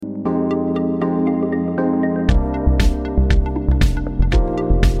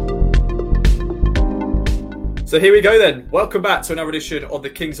So here we go then. Welcome back to another edition of the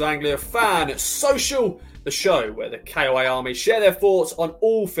Kings of Anglia Fan Social, the show where the KOA Army share their thoughts on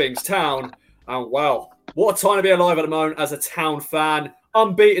all things Town. And wow, what a time to be alive at the moment as a Town fan.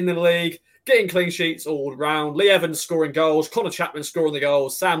 Unbeaten in the league, getting clean sheets all round. Lee Evans scoring goals, Connor Chapman scoring the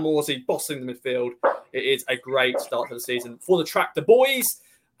goals, Sam Morsey bossing the midfield. It is a great start to the season for the Tractor Boys.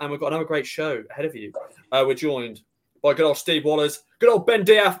 And we've got another great show ahead of you. We're joined by good old Steve Wallace, good old Ben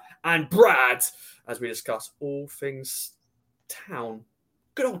Diaz, and Brad, as we discuss all things Town.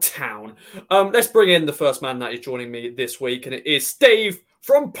 Good old Town. Let's bring in the first man that is joining me this week, and it is Steve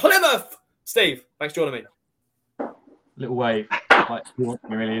from Plymouth. Steve, thanks for joining me. Little wave, like you want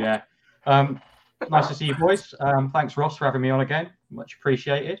me really there. Nice to see you boys. Thanks, Ross, for having me on again. Much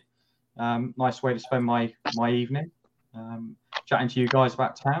appreciated. Nice way to spend my evening. Chatting to you guys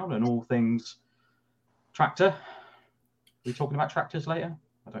about Town and all things Tractor. Are we talking about tractors later?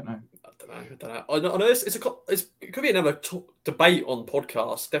 I don't know. I know it could be another debate on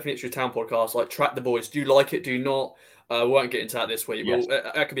podcasts. Definitely, it's your Town podcast. Like Track the Boys. Do you like it? Do you not? We won't get into that this week. Yes.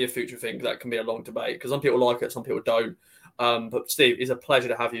 That could be a future thing. That can be a long debate because some people like it, some people don't. But Steve, it's a pleasure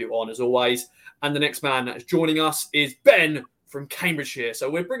to have you on as always. And the next man that's joining us is Ben from Cambridgeshire. So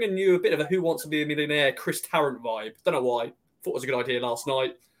we're bringing you a bit of a Who Wants to Be a Millionaire Chris Tarrant vibe. Don't know why. Thought it was a good idea last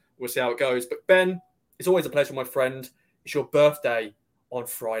night. We'll see how it goes. But Ben, it's always a pleasure, my friend. It's your birthday on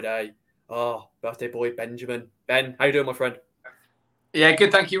Friday. Oh, birthday boy Benjamin. Ben, how you doing, my friend? Yeah,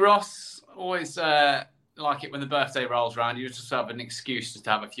 good. Thank you, Ross. Always like it when the birthday rolls around. You just have an excuse just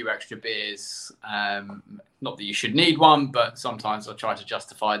to have a few extra beers. Not that you should need one, but sometimes I try to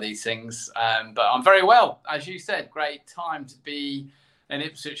justify these things. But I'm very well, as you said. Great time to be an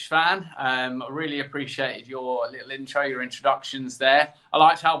Ipswich fan. I really appreciated your little intro, your introductions there. I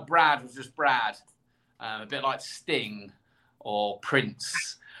liked how Brad was just Brad, a bit like Sting or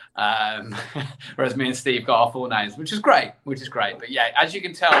Prince. Whereas me and Steve got our full names, which is great. But yeah, as you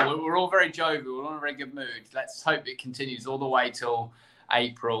can tell, we're all very jovial. We're all in a very good mood. Let's hope it continues all the way till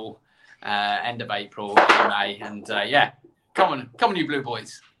April, end of April, May, and yeah, come on, you Blue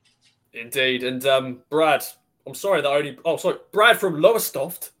Boys. Indeed, and Brad, I'm sorry that Brad from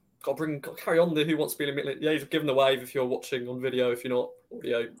Lowestoft. Got to carry on the Who Wants to Be a Millionaire. Yeah, he's giving the wave if you're watching on video. If you're not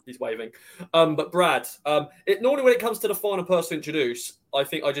audio, he's waving. But Brad, normally when it comes to the final person to introduce, I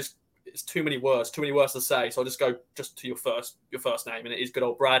think it's too many words to say. So I'll just go to your first name, and it is good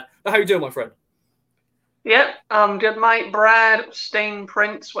old Brad. How you doing, my friend? Yep, good mate. Brad, Steen,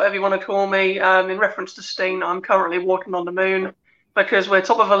 Prince, whatever you want to call me. In reference to Steen, I'm currently walking on the moon because we're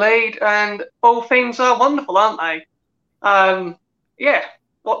top of the league, and all things are wonderful, aren't they? Yeah.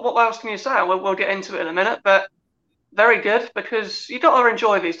 What else can you say? We'll get into it in a minute, but very good because you got to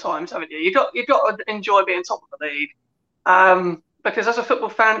enjoy these times, haven't you? You got to enjoy being top of the league, because as a football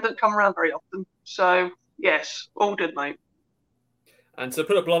fan, it doesn't come around very often. So yes, all good, mate. And to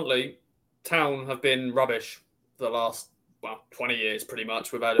put it bluntly, Town have been rubbish for the last 20 years, pretty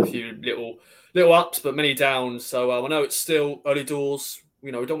much. We've had a few little ups, but many downs. So I know it's still early doors. We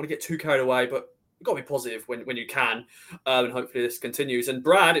don't want to get too carried away, but you've got to be positive when you can, and hopefully this continues. And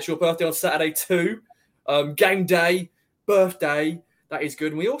Brad, it's your birthday on Saturday too. Game day, birthday, that is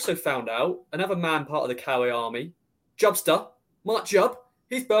good. And we also found out another man part of the KOA Army, Jubster, Mark Jubb,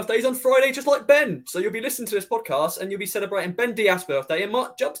 his birthday is on Friday, just like Ben. So you'll be listening to this podcast and you'll be celebrating Ben Diaz's birthday and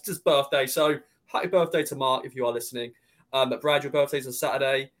Mark Jubster's birthday. So happy birthday to Mark if you are listening. But Brad, your birthday's on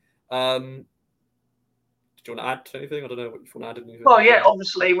Saturday. Do you want to add to anything? I don't know what you want to add. Anything. Well, yeah,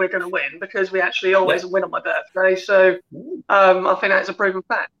 obviously we're going to win because we actually always win on my birthday. So I think that's a proven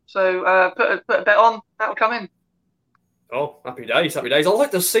fact. So put a bet on, that'll come in. Oh, happy days. I'd like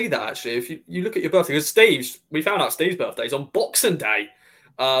to see that, actually. If you look at your birthday, because we found out Steve's birthday is on Boxing Day.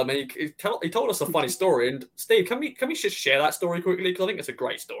 And he told us a funny story. And Steve, can we just share that story quickly? Because I think it's a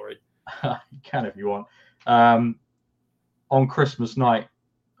great story. You can if you want. On Christmas night,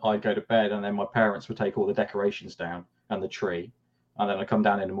 I'd go to bed and then my parents would take all the decorations down and the tree. And then I'd come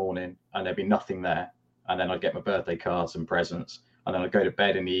down in the morning and there'd be nothing there. And then I'd get my birthday cards and presents. And then I'd go to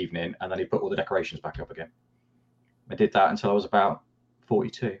bed in the evening and then he'd put all the decorations back up again. I did that until I was about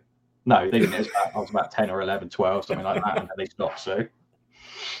 42. No, they didn't. I was about 10 or 11, 12, something like that. And then they stopped. So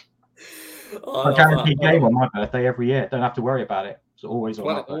I guarantee game on my birthday every year. Don't have to worry about it. It's always on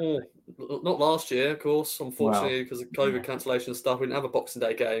my birthday. Not last year, of course, unfortunately, because of COVID cancellation stuff. We didn't have a Boxing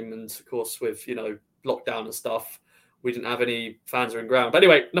Day game. And, of course, with, lockdown and stuff, we didn't have any fans in ground. But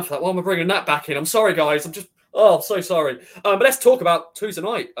anyway, enough of that. Why am I bringing that back in? I'm sorry, guys. I'm just... Oh, so sorry. But let's talk about Tuesday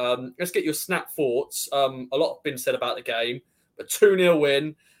night. Let's get your snap thoughts. A lot has been said about the game. A 2-0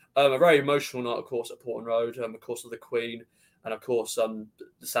 win. A very emotional night, of course, at Portland Road, of course, of the Queen. and of course, the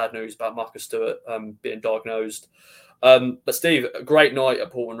sad news about Marcus Stewart being diagnosed. But Steve, a great night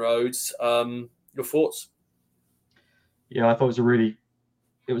at Portman Roads. Your thoughts? Yeah, I thought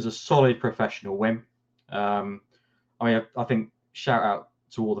it was a solid professional win. I think shout out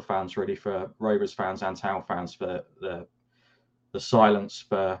to all the fans really, for Rovers fans and Town fans, for the silence,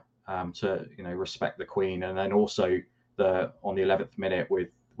 for to respect the Queen, and then also on the 11th minute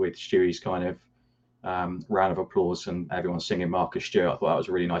with Stewie's kind of round of applause and everyone singing Marcus Stewart. I thought that was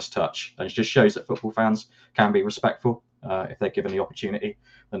a really nice touch, and it just shows that football fans can be respectful if they're given the opportunity.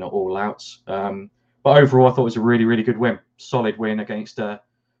 They're not all outs. But overall, I thought it was a really, really good win. Solid win against a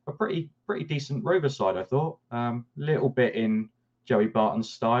pretty decent Rovers side, I thought. Little bit in Joey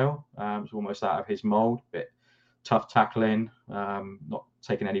Barton's style. It was almost out of his mould. Bit tough tackling, not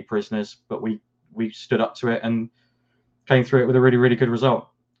taking any prisoners. But we stood up to it and came through it with a really, really good result.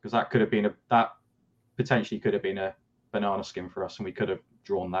 Because that potentially could have been a banana skin for us, and we could have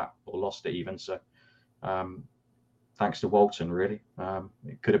drawn that or lost it even. So thanks to Walton, really.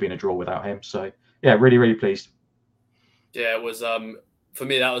 It could have been a draw without him. So yeah, really, really pleased. Yeah, it was for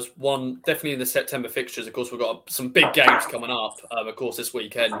me, that was one definitely in the September fixtures. Of course, we've got some big games coming up, of course, this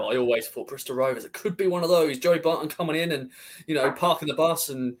weekend. But I always thought Bristol Rovers, it could be one of those. Joey Barton coming in and, parking the bus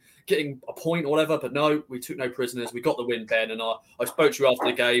and getting a point or whatever. But no, we took no prisoners. We got the win, Ben. And I spoke to you after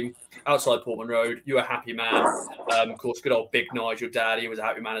the game outside Portman Road. You were a happy man. Of course, good old Big Nigel, your dad, he was a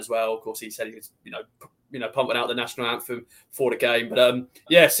happy man as well. Of course, he said he was, pumping out the national anthem before the game. But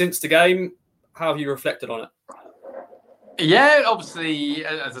since the game, how have you reflected on it? Yeah, obviously,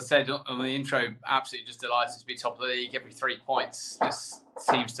 as I said on the intro, absolutely just delighted to be top of the league. Every 3 points just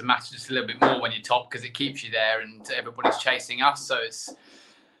seems to matter just a little bit more when you're top, because it keeps you there and everybody's chasing us. So it's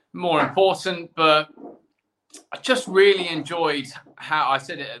more important. But I just really enjoyed how I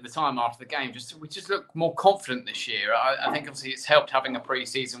said it at the time after the game. We just look more confident this year. I think obviously it's helped having a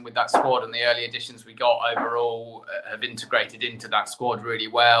pre-season with that squad, and the early additions we got overall have integrated into that squad really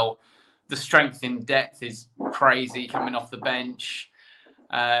well. The strength in depth is crazy coming off the bench.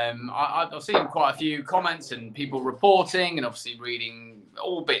 I've seen quite a few comments and people reporting, and obviously reading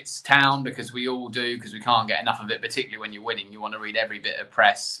all bits Town, because we all do, because we can't get enough of it, particularly when you're winning. You want to read every bit of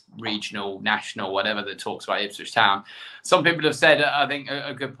press, regional, national, whatever, that talks about Ipswich Town. Some people have said, I think,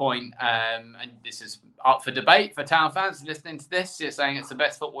 a good point, and this is up for debate for Town fans listening to this. You're saying it's the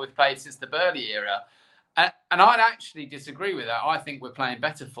best football we've played since the Burley era. And I'd actually disagree with that. I think we're playing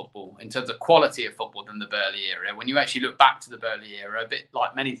better football in terms of quality of football than the Burley era. When you actually look back to the Burley era, a bit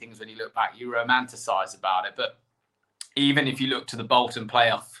like many things when you look back, you romanticise about it. But even if you look to the Bolton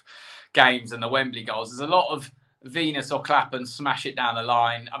playoff games and the Wembley goals, there's a lot of Venus or clap and smash it down the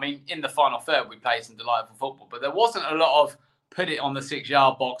line. I mean, in the final third, we played some delightful football, but there wasn't a lot of put it on the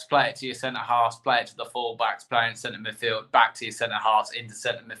 6-yard box, play it to your centre halves, play it to the full-backs, play in centre midfield, back to your centre halves, into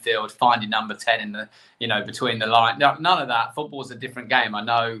centre midfield, finding number 10 in the, between the line. No, none of that. Football's a different game. I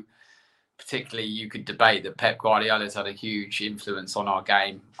know, particularly, you could debate that Pep Guardiola's had a huge influence on our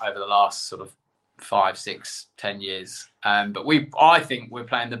game over the last sort of 5, 6, 10 years. But I think we're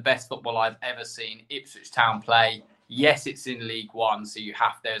playing the best football I've ever seen Ipswich Town play. Yes, it's in League One, so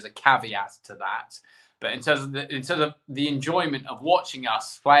there's a caveat to that. But in terms of the enjoyment of watching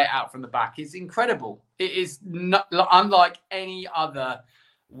us play it out from the back is incredible. It is not, unlike any other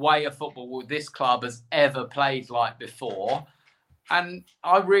way of football this club has ever played like before. And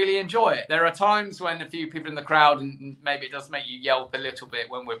I really enjoy it. There are times when a few people in the crowd, and maybe it does make you yelp a little bit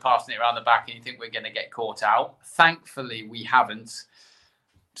when we're passing it around the back and you think we're going to get caught out. Thankfully, we haven't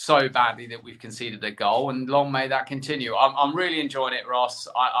so badly that we've conceded a goal, and long may that continue. I'm really enjoying it, Ross.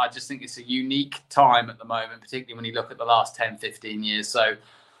 I just think it's a unique time at the moment, particularly when you look at the last 10, 15 years. So,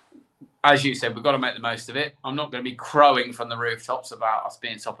 as you said, we've got to make the most of it. I'm not going to be crowing from the rooftops about us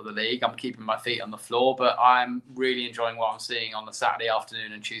being top of the league. I'm keeping my feet on the floor, but I'm really enjoying what I'm seeing on the Saturday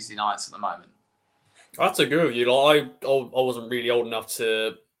afternoon and Tuesday nights at the moment. I have to agree with you. I wasn't really old enough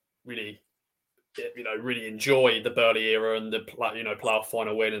to really enjoy the Burley era and the playoff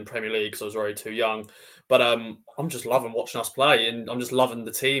final win in Premier League, because I was already too young. But I'm just loving watching us play, and I'm just loving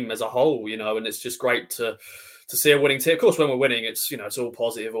the team as a whole, and it's just great to see a winning team. Of course, when we're winning, it's it's all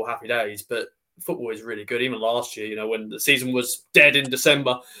positive, all happy days. But football is really good. Even last year, when the season was dead in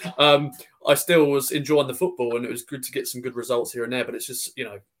December, I still was enjoying the football, and it was good to get some good results here and there. But it's just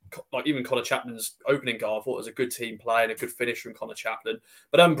like even Connor Chaplin's opening goal, I thought it was a good team play and a good finish from Connor Chaplin.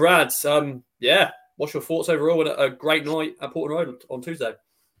 But Brad, what's your thoughts overall? And a great night at Portman Road on Tuesday.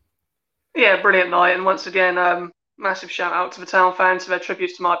 Yeah, brilliant night, and once again, massive shout out to the Town fans for their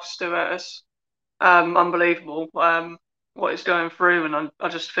tributes to Marcus Stewart. It's unbelievable what he's going through, and I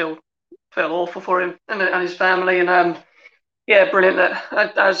just feel awful for him and his family. And Yeah, brilliant.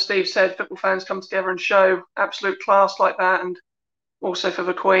 As Steve said, football fans come together and show absolute class like that, and also for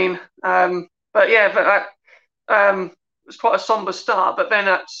the Queen. But it was quite a somber start. But then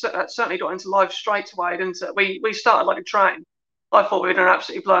that certainly got into life straight away, didn't it? We started like a train. I thought we were going to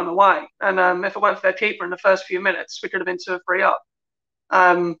absolutely blow them away. And if it weren't for their keeper in the first few minutes, we could have been 2 or 3 up.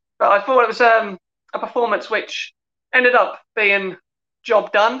 But I thought it was a performance which ended up being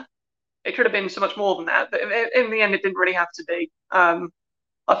job done. It could have been so much more than that, but in the end, it didn't really have to be. I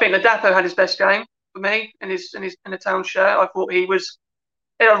think Ladapo had his best game for me in the Town shirt. I thought he was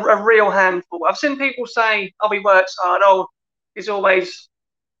a real handful. I've seen people say, "Oh, he works hard. Oh, he's always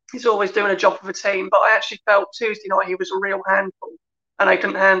doing a job for the team." But I actually felt Tuesday night he was a real handful, and they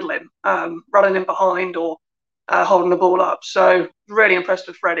couldn't handle him, running in behind or holding the ball up. So really impressed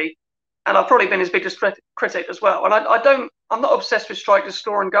with Freddie, and I've probably been his biggest critic as well. And I'm not obsessed with strikers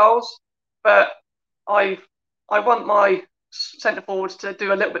scoring goals, but I want my centre forwards to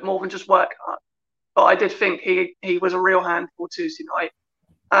do a little bit more than just work hard. But I did think he was a real handful Tuesday night.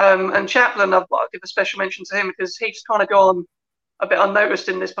 And Chaplin, I'll give a special mention to him because he's kind of gone a bit unnoticed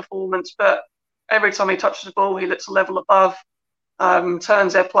in this performance. But every time he touches the ball, he looks a level above,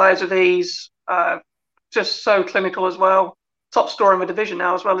 turns their players with ease, just so clinical as well. Top scorer in the division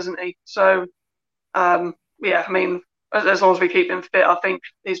now as well, isn't he? So, yeah, I mean, as long as we keep him fit, I think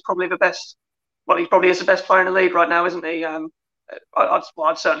he's probably the best. Well, he probably is the best player in the league right now, isn't he?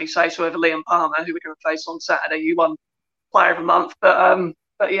 I'd certainly say so over Liam Palmer, who we're going to face on Saturday. You won Player of the Month,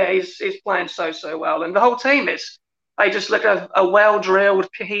 but yeah, he's playing so well, and the whole team they just look a well drilled,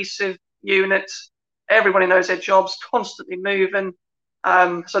 cohesive unit. Everybody knows their jobs, constantly moving.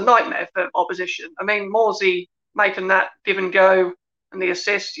 It's a nightmare for opposition. I mean, Morsey making that give and go and the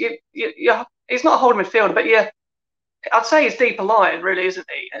assist. He's not a holding midfielder, but yeah. I'd say he's deeper lying, really, isn't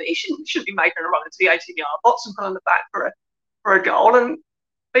he? And he shouldn't be making a run into the 18-yard box and pulling the back for a goal. And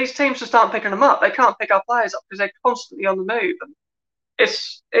these teams just aren't picking them up. They can't pick our players up because they're constantly on the move. And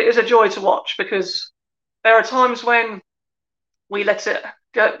it is a joy to watch because there are times when we let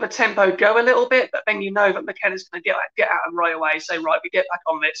the tempo go a little bit, but then you know that McKenna's going to get out and right away, say, right, we get back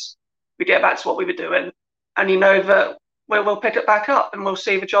on this, we get back to what we were doing, and you know that we'll pick it back up and we'll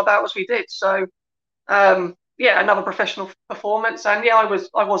see the job out as we did. So. Yeah, another professional performance, and yeah, I was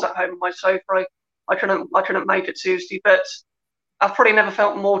at home on my sofa. I couldn't make it Tuesday, but I've probably never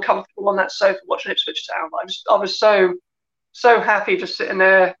felt more comfortable on that sofa watching Ipswich Town. I was so happy just sitting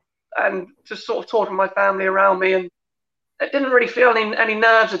there and just sort of talking to my family around me, and it didn't really feel any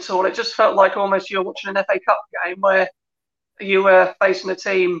nerves at all. It just felt like almost you're watching an FA Cup game where you were facing a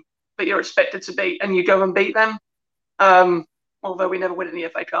team that you're expected to beat, and you go and beat them. Although we never win in the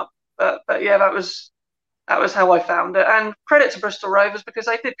FA Cup, but yeah, that was how I found it. And credit to Bristol Rovers because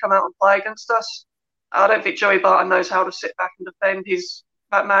they did come out and play against us. I don't think Joey Barton knows how to sit back and defend.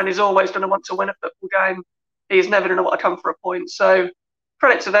 That man is always going to want to win a football game. He's never going to want to come for a point. So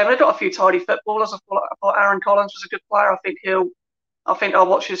credit to them. They've got a few tidy footballers. I thought Aaron Collins was a good player. I think I'll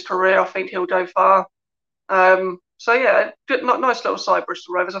watch his career. I think he'll go far. So yeah, good, nice little side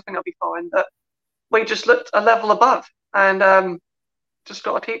Bristol Rovers. I think I'll be fine. But we just looked a level above, and just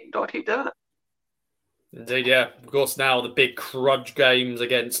got to keep doing it. Indeed, yeah. Of course, now the big crunch games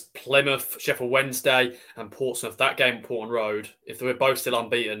against Plymouth, Sheffield Wednesday, and Portsmouth. That game, Portland Road, if they were both still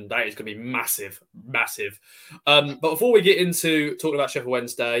unbeaten, that is going to be massive, massive. But before we get into talking about Sheffield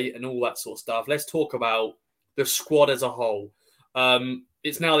Wednesday and all that sort of stuff, let's talk about the squad as a whole.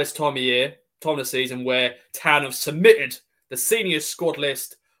 It's now this time of the season, where Town have submitted the senior squad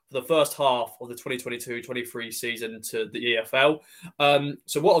list for the first half of the 2022-23 season to the EFL.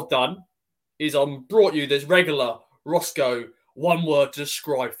 So what I've done is brought you this regular Roscoe one-word to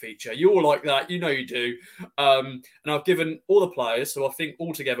describe feature. You all like that. You know you do. And I've given all the players, so I think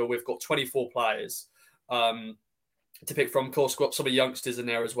altogether we've got 24 players to pick from. Of course, we've got some of the youngsters in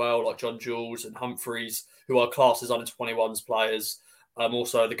there as well, like John Jules and Humphreys, who are classed as under-21s players.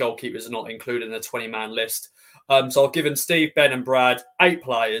 Also, the goalkeepers are not included in the 20-man list. So I've given Steve, Ben and Brad 8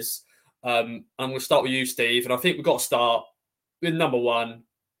 players. And we'll start with you, Steve. And I think we've got to start with number 1,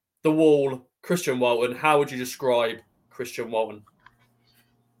 the Wall, Christian Walton. How would you describe Christian Walton?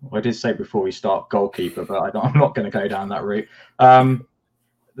 Well, I did say before we start goalkeeper, but I'm not going to go down that route. The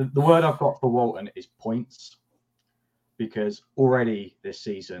word I've got for Walton is points, because already this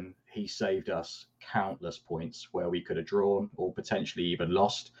season he saved us countless points where we could have drawn or potentially even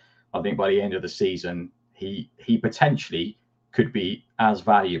lost. I think by the end of the season, he potentially could be as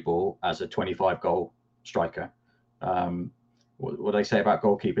valuable as a 25-goal striker. What they say about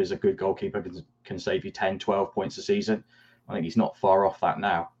goalkeepers, a good goalkeeper can save you 10, 12 points a season. I think he's not far off that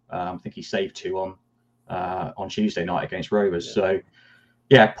now. I think he saved 2 on on Tuesday night against Rovers. Yeah. So,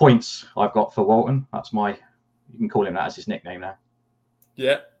 yeah, points I've got for Walton. That's you can call him that as his nickname now.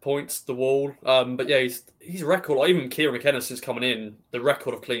 Yeah, points, the wall. But yeah, he's a record. Like, even Kieran McKenna since coming in, the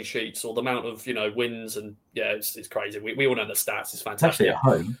record of clean sheets or the amount of wins, and yeah, it's crazy. We all know the stats. It's fantastic. Especially at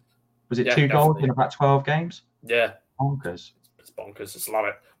home. Was it 2 goals in about 12 games? Yeah, bonkers. It's bonkers. Just love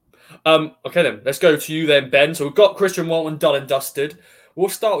it. Okay then, let's go to you then, Ben. So we've got Christian Walton done and dusted. We'll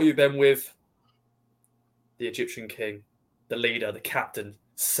start with you, Ben, with the Egyptian king, the leader, the captain,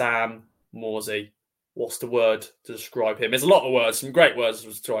 Sam Morsy. What's the word to describe him? There's a lot of words, some great words to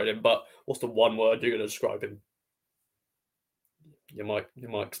describe him, but what's the one word you're going to describe him? Your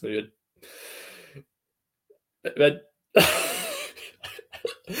mic's muted.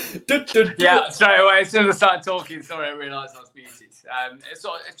 Yeah, straight away. As soon as I started talking, sorry, I realised I was muted. It's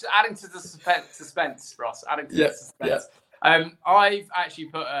adding to the suspense, Ross. Adding to the suspense. Yeah. I've actually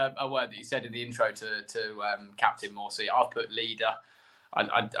put a word that you said in the intro to Captain Morsy. I've put leader.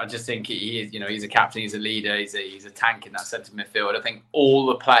 I just think he is, he's a captain, he's a leader, he's a tank in that centre midfield. I think all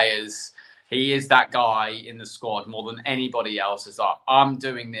the players, he is that guy in the squad more than anybody else. Is like, I'm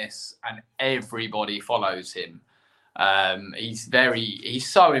doing this, and everybody follows him. He's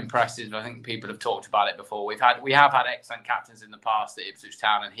so impressive. I think people have talked about it before. We have had excellent captains in the past at Ipswich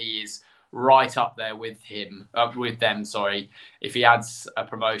Town, and he is right up there with them. If he adds a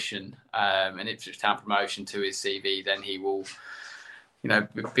promotion, an Ipswich Town promotion to his CV, then he will,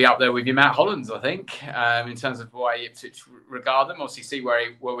 be up there with your Matt Hollands, I think, in terms of the way Ipswich regard them. Obviously, see where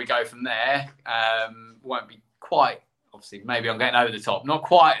we go from there. Won't be quite, obviously, maybe I'm getting over the top, not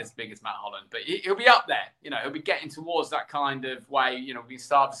quite as big as Matt Holland, but he'll be up there. He'll be getting towards that kind of way. We've been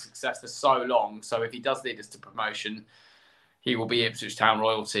starved of success for so long. So if he does lead us to promotion, he will be Ipswich Town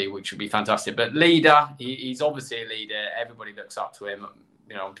royalty, which would be fantastic. But leader, he's obviously a leader. Everybody looks up to him.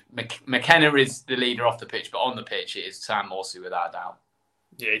 McKenna is the leader off the pitch, but on the pitch, it is Sam Morsy without a doubt.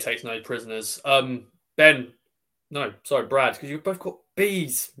 Yeah, he takes no prisoners. Brad, because you've both got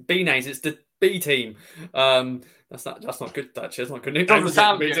B's. B-names, it's the B team. That's not good, actually. That's not good. Doesn't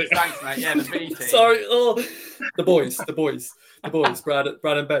sound good. Thanks, mate. Yeah, the B team. Sorry. The boys, Brad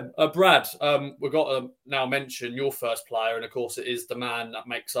and Ben. Brad, we've got to now mention your first player, and of course it is the man that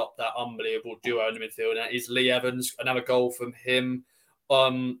makes up that unbelievable duo in the midfield, and that is Lee Evans. Another goal from him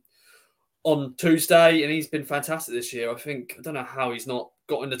on Tuesday, and he's been fantastic this year. I don't know how he's not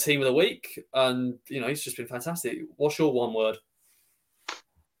got in the team of the week, and he's just been fantastic. What's your one word?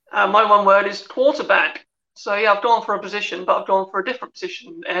 My one word is quarterback. So yeah, I've gone for a position, but I've gone for a different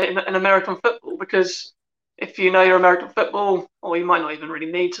position in American football, because if you know your American football, or you might not even really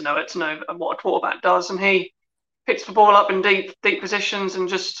need to know it to know what a quarterback does, and he picks the ball up in deep positions and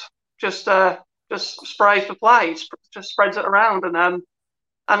just sprays for play, just spreads it around, and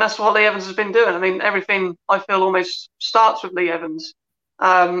that's what Lee Evans has been doing. I mean, everything I feel almost starts with Lee Evans.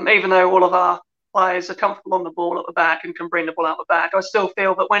 Even though all of our players are comfortable on the ball at the back and can bring the ball out the back, I still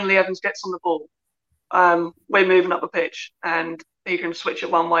feel that when Lee Evans gets on the ball, we're moving up the pitch, and he can switch it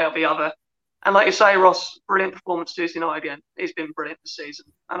one way or the other. And like you say, Ross, brilliant performance Tuesday night again. He's been brilliant this season,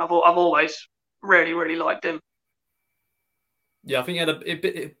 and I've always really, really liked him. Yeah, I think he had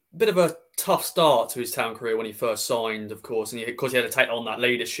a bit of a tough start to his Town career when he first signed, of course, and he had to take on that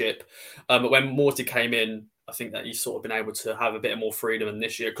leadership. But when Morsy came in, I think that he's sort of been able to have a bit more freedom than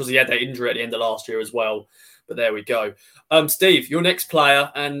this year, because he had that injury at the end of last year as well. But there we go. Steve, your next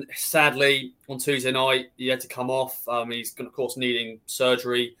player, and sadly on Tuesday night he had to come off. He's of course needing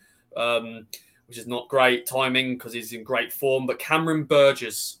surgery, which is not great timing because he's in great form. But Cameron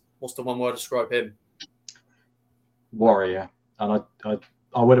Burgess, what's the one word to describe him? Warrior. And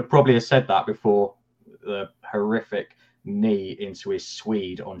I would have probably said that before the horrific knee into his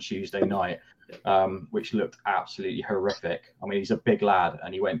Swede on Tuesday night, which looked absolutely horrific. I mean, he's a big lad,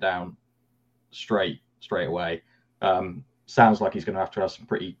 and he went down straight away. Sounds like he's going to have some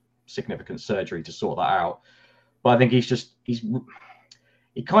pretty significant surgery to sort that out. But I think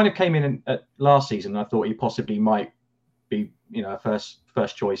he kind of came in at last season, and I thought he possibly might be, a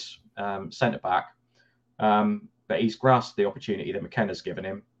first choice centre back. But he's grasped the opportunity that McKenna's given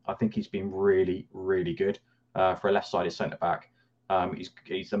him. I think he's been really, really good for a left-sided centre back.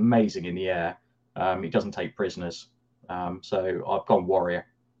 He's amazing in the air. He doesn't take prisoners. So I've gone Warrior.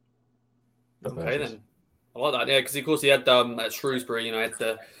 Okay then, I like that. Yeah, because of course he had at Shrewsbury, had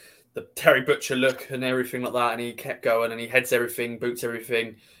the Terry Butcher look and everything like that, and he kept going and he heads everything, boots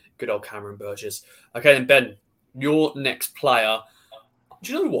everything. Good old Cameron Burgess. Okay then, Ben, your next player.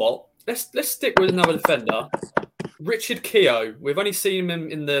 Do you know what? Let's stick with another defender. Richard Keogh. We've only seen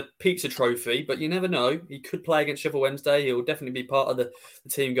him in the Pizza Trophy, but you never know. He could play against Sheffield Wednesday. He'll definitely be part of the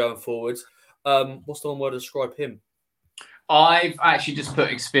team going forwards. What's the one word to describe him? I've actually just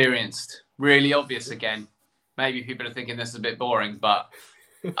put experienced. Really obvious again. Maybe people are thinking this is a bit boring, but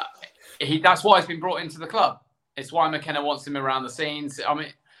that's why he's been brought into the club. It's why McKenna wants him around the scenes. I mean,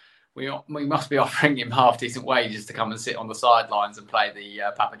 we must be offering him half-decent wages to come and sit on the sidelines and play the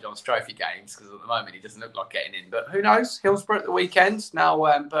Papa John's Trophy games, because at the moment he doesn't look like getting in. But who knows? Hillsborough at the weekend. Now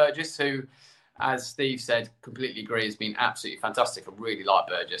Burgess, who, as Steve said, completely agree, has been absolutely fantastic. I really like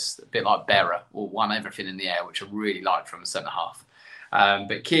Burgess, a bit like Berra, who won everything in the air, which I really liked from a centre-half.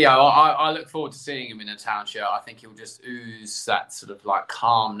 But Keogh, I look forward to seeing him in a Town shirt. I think he'll just ooze that sort of like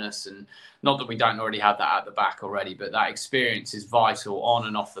calmness, and not that we don't already have that at the back already, but that experience is vital on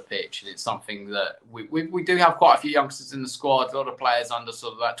and off the pitch. And it's something that we do have quite a few youngsters in the squad, a lot of players under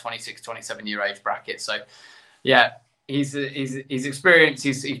sort of that 26, 27 year age bracket. So yeah, his experience,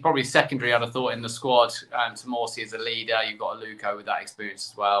 he's probably secondary, I'd have thought, in the squad. To Morsey as a leader, you've got a Luco with that experience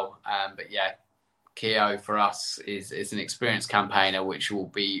as well. But yeah, Keogh for us is an experienced campaigner, which will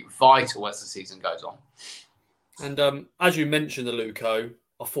be vital as the season goes on. And as you mentioned the Luco,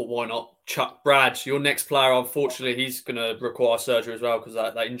 I thought, why not chuck Brad, your next player? Unfortunately, he's going to require surgery as well, because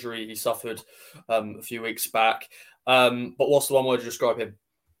that injury he suffered a few weeks back. But what's the one word to describe him?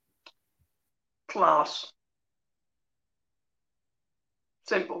 Class.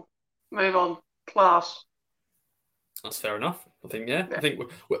 Simple. Move on. Class. That's fair enough. I think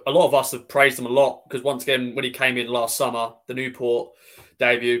a lot of us have praised him a lot, because once again, when he came in last summer, the Newport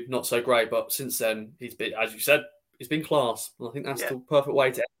debut, not so great, but since then, he's been, as you said, he's been class. And I think that's the perfect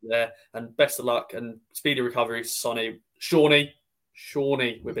way to end there. And best of luck and speedy recovery, Shawnee,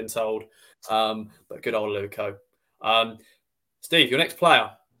 we've been told. But good old Luco. Steve, your next player,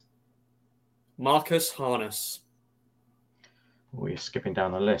 Marcus Harness. We're skipping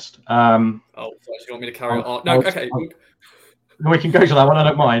down the list. So you want me to carry on? No, okay. We can go to that one. I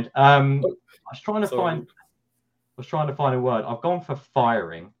don't mind. I was trying to find a word. I've gone for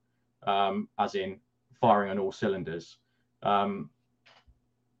firing, as in firing on all cylinders.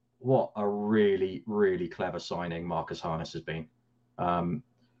 What a really, really clever signing Marcus Harness has been.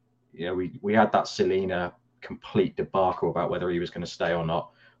 We had that Selena complete debacle about whether he was going to stay or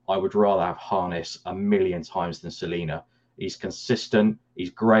not. I would rather have Harness a million times than Selena. He's consistent. He's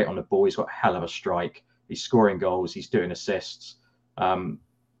great on the ball. He's got a hell of a strike. He's scoring goals. He's doing assists.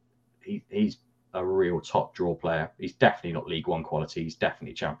 He's a real top draw player. He's definitely not League One quality. He's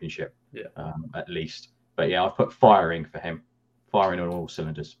definitely Championship, at least. But yeah, I've put firing for him. Firing on all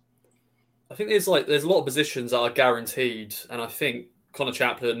cylinders. I think there's a lot of positions that are guaranteed, and I think Connor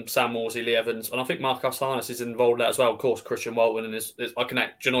Chaplin, Sam Morsey, Lee Evans, and I think Marcus Harness is involved in that as well. Of course, Christian Walton, and I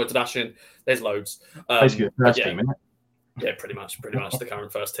connect Janoy Tadashian. There's loads. Basically the first team, isn't it? Yeah, pretty much the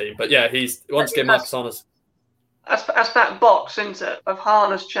current first team. But yeah, he's once again Marcus Harness. That's that box, isn't it? Of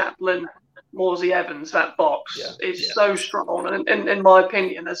Harness, Chaplin, Morsey, Evans. That box is so strong, and in my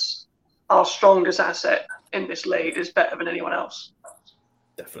opinion, as our strongest asset in this league, is better than anyone else.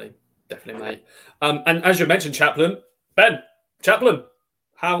 Definitely, mate. And as you mentioned, Chaplin, what's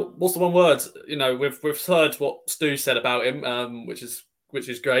the one word? We've heard what Stu said about him, which is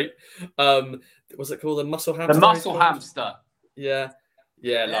great. Was it called the muscle hamster? The muscle hamster. Yeah.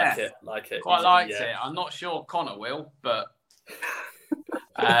 Like it. Quite liked it. I'm not sure Connor will, but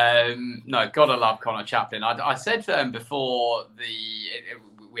no, gotta love Connor Chaplin. I said to him before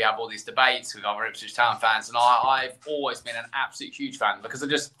we have all these debates with other Ipswich Town fans, and I've always been an absolute huge fan, because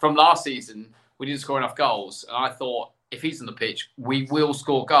from last season we didn't score enough goals, and I thought if he's on the pitch, we will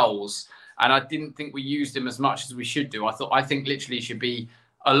score goals. And I didn't think we used him as much as we should do. I think literally he should be,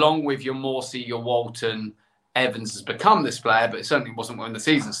 along with your Morsey, your Walton. Evans has become this player, but it certainly wasn't when the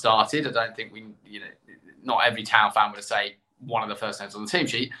season started. I don't think not every Town fan would say one of the first names on the team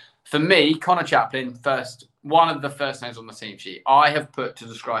sheet. For me, Connor Chaplin, one of the first names on the team sheet. I have put to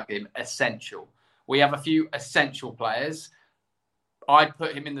describe him essential. We have a few essential players. I'd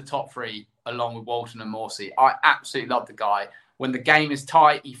put him in the top three along with Walton and Morsey. I absolutely love the guy. When the game is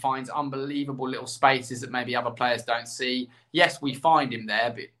tight, he finds unbelievable little spaces that maybe other players don't see. Yes, we find him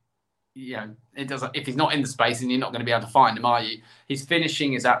there, but it doesn't. If he's not in the space, then you're not going to be able to find him, are you? His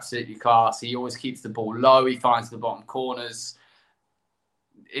finishing is absolutely class. He always keeps the ball low. He finds the bottom corners.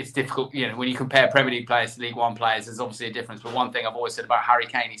 It's difficult, when you compare Premier League players to League One players, there's obviously a difference. But one thing I've always said about Harry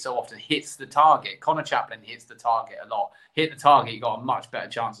Kane, he so often hits the target. Connor Chaplin hits the target a lot. Hit the target, you got a much better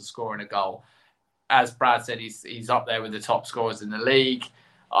chance of scoring a goal. As Brad said, he's up there with the top scorers in the league.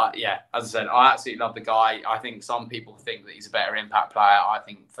 As I said, I absolutely love the guy. I think some people think that he's a better impact player. I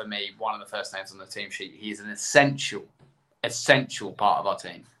think for me, one of the first names on the team sheet, he's an essential part of our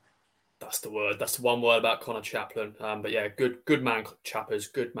team. That's the word. That's the one word about Connor Chaplin. But yeah, good man Chappers.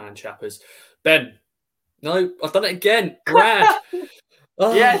 Good man Chappers. Ben. No, I've done it again. Brad.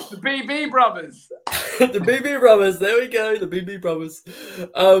 Oh. Yes, the BB brothers. The BB brothers. There we go. The BB brothers.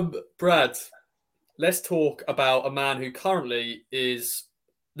 Brad, let's talk about a man who currently is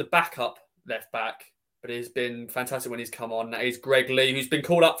the backup left back, but he's been fantastic when he's come on. That is Greg Lee, who's been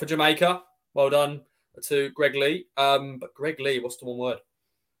called up for Jamaica. Well done to Greg Lee. But Greg Lee, what's the one word?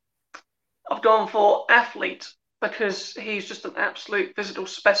 I've gone for athlete because he's just an absolute physical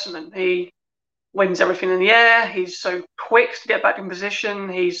specimen. He wins everything in the air. He's so quick to get back in position.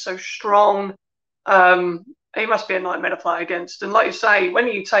 He's so strong. He must be a nightmare to play against. And like you say, when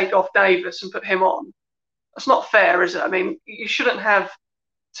you take off Davis and put him on, that's not fair, is it? I mean, you shouldn't have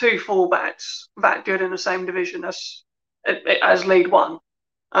two fullbacks that good in the same division as League One.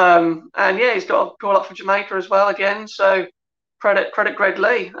 And yeah, he's got a call up for Jamaica as well again. So credit Greg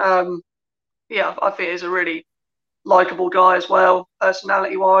Lee. Yeah, I think he's a really likeable guy as well,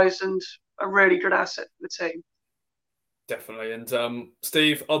 personality-wise, and a really good asset for the team. Definitely. And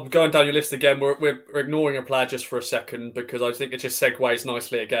Steve, I'm going down your list again. We're ignoring a player just for a second because I think it just segues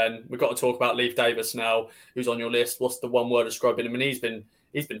nicely again. We've got to talk about Leif Davis now, who's on your list. What's the one word describing him? And he's been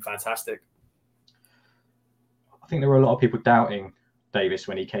fantastic. I think there were a lot of people doubting Davis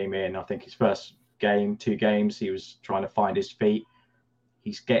when he came in. I think his first game, 2 games, he was trying to find his feet.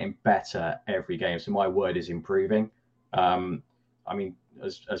 He's getting better every game. So my word is improving. I mean,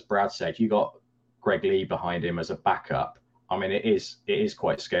 as Brad said, you got Greg Lee behind him as a backup. I mean, it is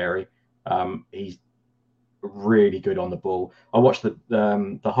quite scary. He's really good on the ball. I watched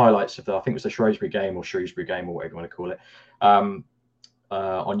the highlights of I think it was the Shrewsbury game or whatever you want to call it, on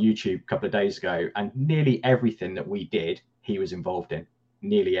YouTube a couple of days ago, and nearly everything that we did, he was involved in.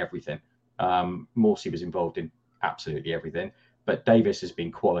 Nearly everything. Morsey was involved in absolutely everything. But Davis has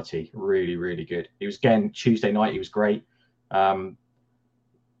been quality, really, really good. He was, again, Tuesday night, he was great. Another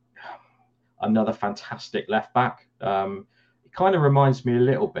fantastic left back. It kind of reminds me a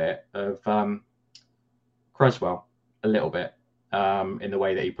little bit of Creswell, a little bit, in the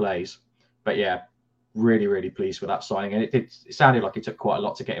way that he plays. But yeah, really, really pleased with that signing. And it sounded like it took quite a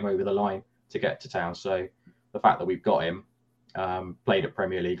lot to get him over the line to get to town. So the fact that we've got him, played at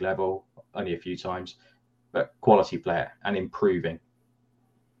Premier League level only a few times, but quality player and improving.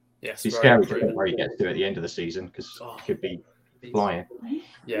 Yes, it's scary to where he gets to at the end of the season because he could be flying.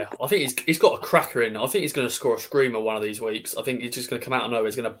 Yeah, I think he's got a cracker in. I think he's going to score a screamer one of these weeks. I think he's just going to come out of nowhere.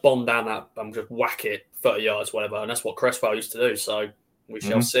 He's going to bomb down that and just whack it 30 yards, whatever. And that's what Cresswell used to do. So we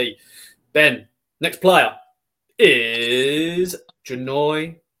shall see. Ben, next player is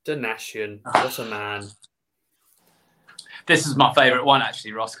Janoi Donacien. What a man. This is my favourite one,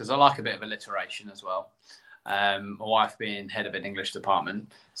 actually, Ross, because I like a bit of alliteration as well. My wife being head of an English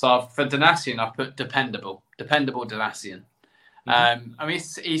department. So for Donacien, I put dependable Donacien. I mean,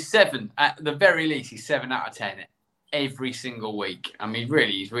 he's 7, at the very least, he's 7 out of 10 every single week. I mean,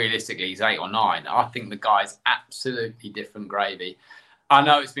 really, realistically, he's 8 or 9. I think the guy's absolutely different gravy. I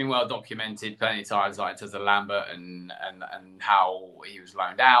know it's been well documented plenty of times, like in terms of Lambert and how he was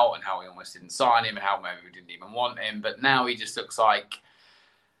loaned out and how we almost didn't sign him and how maybe we didn't even want him. But now he just looks like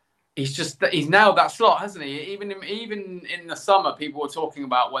he's nailed that slot, hasn't he? Even in the summer, people were talking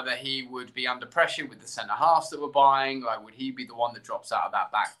about whether he would be under pressure with the centre halves that we're buying. Like, would he be the one that drops out of that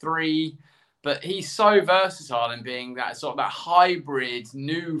back 3? But he's so versatile in being that sort of that hybrid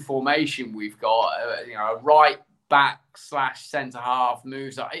new formation we've got. A right back / centre half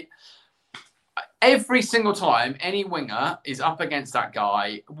moves up. Every single time any winger is up against that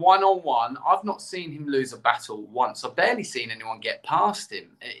guy, 1-on-1, I've not seen him lose a battle once. I've barely seen anyone get past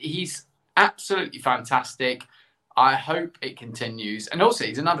him. He's absolutely fantastic. I hope it continues. And also,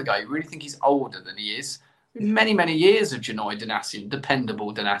 he's another guy. You really think he's older than he is. Many, many years of Janoi Donacien,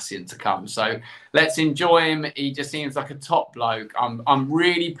 dependable Donacien to come. So let's enjoy him. He just seems like a top bloke. I'm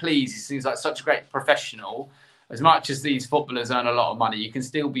really pleased. He seems like such a great professional. As much as these footballers earn a lot of money, you can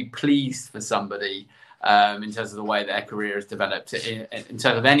still be pleased for somebody in terms of the way their career has developed. In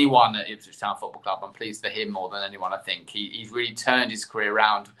terms of anyone at Ipswich Town Football Club, I'm pleased for him more than anyone, I think. He's really turned his career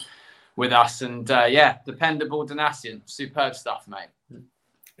around with us. And dependable Donacien. Superb stuff, mate.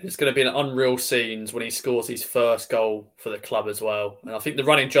 It's going to be an unreal scenes when he scores his first goal for the club as well. And I think the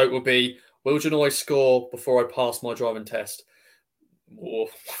running joke will be, will Janoi score before I pass my driving test? We'll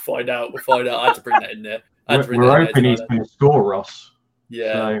find out. I had to bring that in there. We're hoping he's going to score, Ross.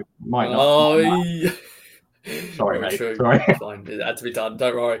 Yeah. So, might not. Sorry, mate. True. Sorry. Fine. It had to be done.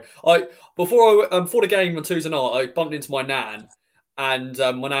 Don't worry. Before the game on Tuesday night, I bumped into my nan. And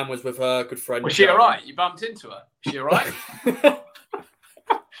my nan was with her good friend. Was she all right? You bumped into her? Was she all right?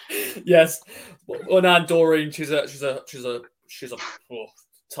 Yes, Nan Doreen. She's a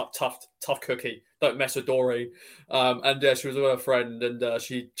tough cookie. Don't mess with Doreen. And she was with her friend, and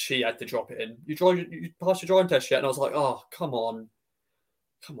she had to drop it in. You passed your driving test yet? And I was like, oh, come on,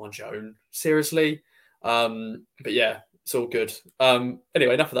 Joan, seriously. But yeah, it's all good.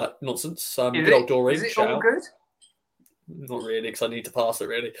 Anyway, enough of that nonsense. Good old Doreen. Is it all good? Not really, because I need to pass it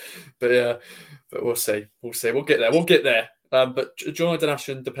really. But yeah, but we'll see. We'll get there. But Jonathan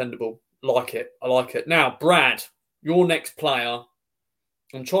Ashton, dependable. Like it. I like it. Now, Brad, your next player.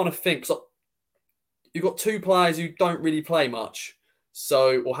 I'm trying to think. So you've got two players who don't really play much,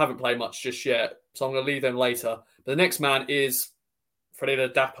 or haven't played much just yet. So I'm going to leave them later. But the next man is Freddie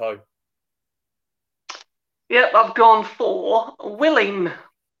Dapo. Yep, I've gone for Willing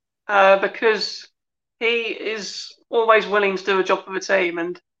because he is always willing to do a job for the team.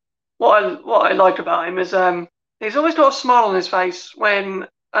 And what I like about him is he's always got a smile on his face when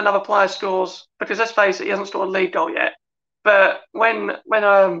another player scores. Because let's face it, he hasn't scored a league goal yet. But when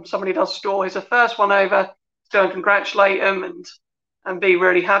somebody does score, he's the first one over to go and congratulate him and be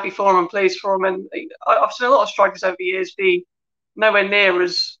really happy for him and pleased for him. And I've seen a lot of strikers over the years be nowhere near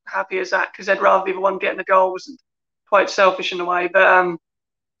as happy as that because they'd rather be the one getting the goals and quite selfish in a way. But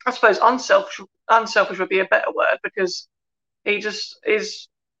I suppose unselfish would be a better word because he just is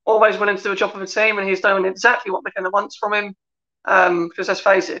always willing to do a job for the team and he's doing exactly what McKenna wants from him. Because let's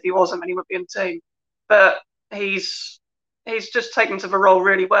face it, if he wasn't, then he wouldn't be in the team. But he's just taken to the role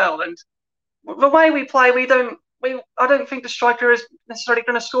really well. And the way we play, I don't think the striker is necessarily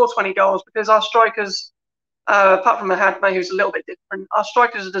going to score 20 goals because our strikers, apart from Mahadme, who's a little bit different, our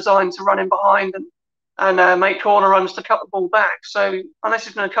strikers are designed to run in behind and make corner runs to cut the ball back. So unless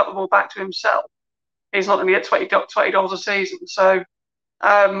he's going to cut the ball back to himself, he's not going to get 20 goals a season. So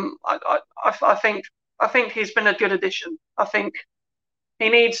I think he's been a good addition. I think he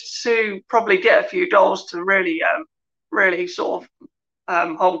needs to probably get a few goals to really sort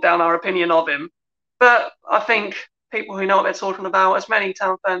of hold down our opinion of him. But I think people who know what they're talking about, as many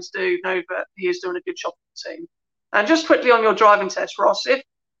Town fans do, know that he is doing a good job for the team. And just quickly on your driving test, Ross,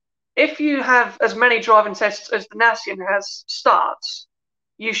 if you have as many driving tests as the Nassian has starts,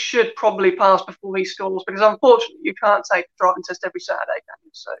 you should probably pass before he scores because unfortunately you can't take a driving test every Saturday, can you?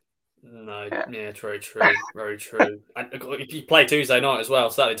 So. No, yeah, very true. And if you play Tuesday night as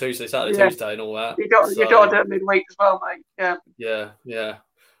well, Saturday, Tuesday, and all that. You got to do it midweek as well, mate. Yeah.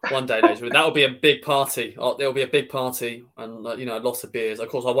 One day later, that'll be a big party. There'll be a big party, and lots of beers. Of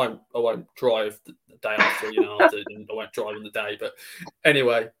course, I won't drive the day after. I won't drive on the day. But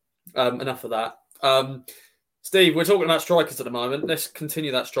anyway, enough of that. Steve, we're talking about strikers at the moment. Let's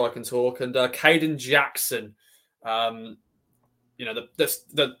continue that striking talk. And Caden Jackson. The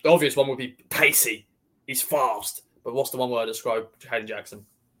obvious one would be pacey. He's fast. But what's the one word to describe Caden Jackson?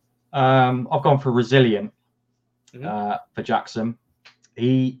 I've gone for resilient for Jackson.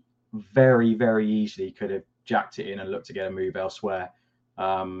 He very, very easily could have jacked it in and looked to get a move elsewhere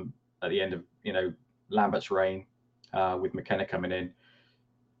at the end of Lambert's reign with McKenna coming in.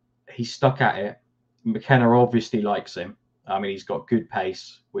 He stuck at it. McKenna obviously likes him. I mean, he's got good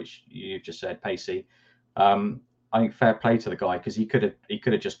pace, which you've just said, pacey. I think fair play to the guy because he could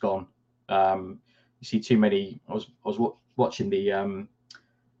have just gone. You see too many. I was watching the.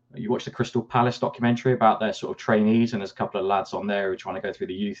 You watch the Crystal Palace documentary about their sort of trainees, and there's a couple of lads on there who are trying to go through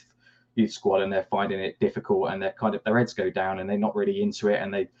the youth squad, and they're finding it difficult, and they're their heads go down, and they're not really into it,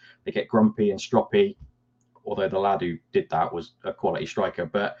 and they get grumpy and stroppy. Although the lad who did that was a quality striker,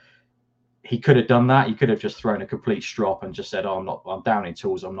 but he could have done that. He could have just thrown a complete strop and just said, "Oh, I'm down in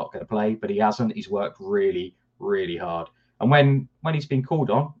tools. I'm not going to play." But he hasn't. He's worked really, really hard, and when he's been called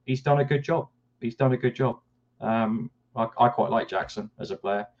on, he's done a good job. I quite like Jackson as a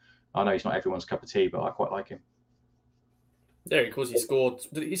player. I know he's not everyone's cup of tea, but I quite like him. Yeah, because he scored.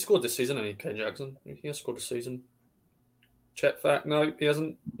 He scored this season, hasn't he, Ken Jackson? He has scored this season. Check fact. No, he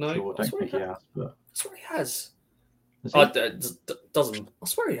hasn't. No, Sure, I don't think he has. But... I swear he has. Doesn't. I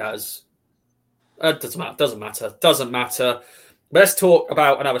swear he has. Doesn't matter. Let's talk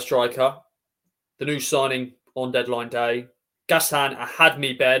about another striker. The new signing on deadline day, Ghassan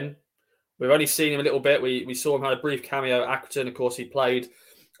Ahadmi Ben. We've only seen him a little bit. We saw him had a brief cameo at Accrington. Of course, he played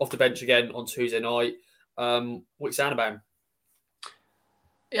off the bench again on Tuesday night. What's sound about him?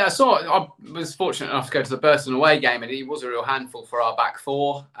 Yeah, I was fortunate enough to go to the Burton away game, and he was a real handful for our back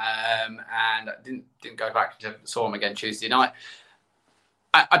four. And I didn't go back to saw him again Tuesday night.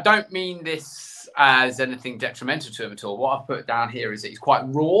 I don't mean this as anything detrimental to him at all. What I've put down here is that he's quite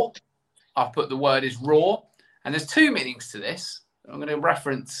raw. I've put the word is raw, and there's two meanings to this. I'm going to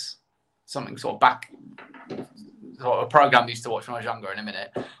reference something sort of back a program I used to watch when I was younger in a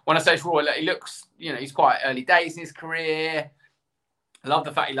minute. When I say it's raw, he looks, he's quite early days in his career. I love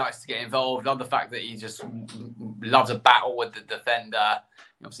the fact he likes to get involved. Love the fact that he just loves a battle with the defender.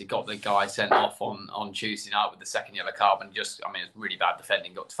 He obviously got the guy sent off on Tuesday night with the second yellow card, and it's really bad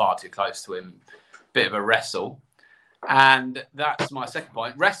defending. Got far too close to him. Bit of a wrestle. And that's my second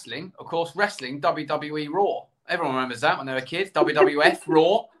point. Wrestling, of course, WWE Raw. Everyone remembers that when they were kids. WWF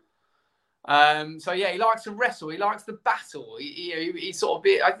Raw. He likes to wrestle. He likes the battle. He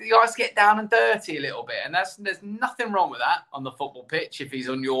likes to get down and dirty a little bit, and there's nothing wrong with that on the football pitch if he's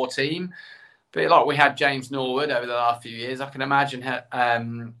on your team. But like we had James Norwood over the last few years, I can imagine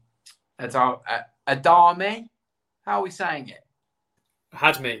Adami. How are we saying it?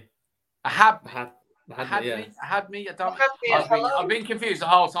 Hadmi. I've been confused the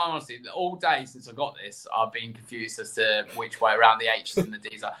whole time, honestly. All day since I got this, I've been confused as to which way around the H's and the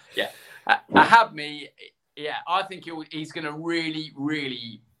D's are. Yeah. I think he's going to really,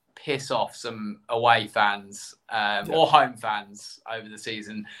 really piss off some away fans or home fans over the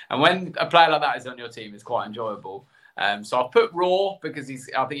season. And when a player like that is on your team, it's quite enjoyable. So I've put Raw because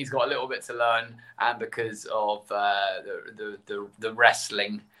I think he's got a little bit to learn, and because of the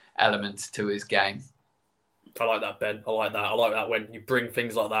wrestling element to his game. I like that, Ben. I like that when you bring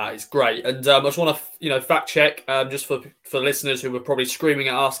things like that. It's great. And I just want to, fact check, just for listeners who were probably screaming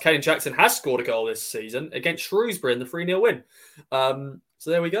at us, Caden Jackson has scored a goal this season against Shrewsbury in the 3-0 win. So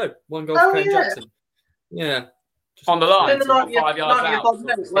there we go. 1 goal for Caden Jackson. Yeah. Just on the line, 5 yards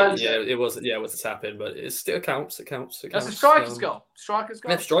out. Yeah, it was a tap in, but it still counts. It counts. That's a striker's goal.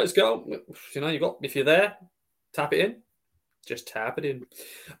 Yeah, striker's goal. If you're there, tap it in. Just tap it in.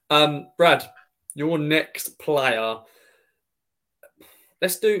 Brad, your next player.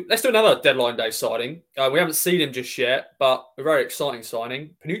 Let's do another deadline day signing. We haven't seen him just yet, but a very exciting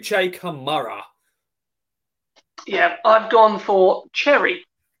signing. Panuche Kamara. Yeah, I've gone for Cherry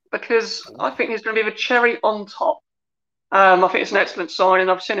because I think he's going to be the cherry on top. I think it's an excellent signing.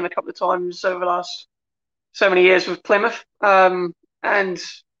 I've seen him a couple of times over the last so many years with Plymouth, and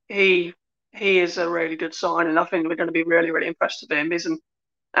he is a really good sign, and I think we're going to be really, really impressed with him. He's an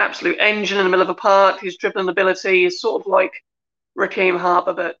absolute engine in the middle of a park. His dribbling ability is sort of like Raheem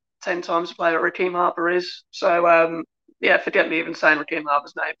Harper, but 10 times the player that Raheem Harper is. So, forget me even saying Raheem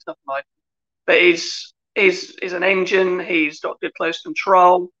Harper's name. It's nothing like. But he's an engine. He's got good close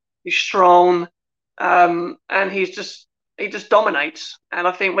control. He's strong, and he just dominates. And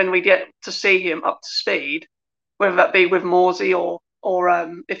I think when we get to see him up to speed, whether that be with Morsey or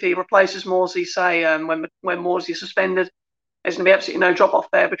if he replaces Morsey, say when Morsey is suspended, there's going to be absolutely no drop off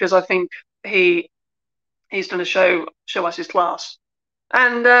there, because I think he's going to show us his class.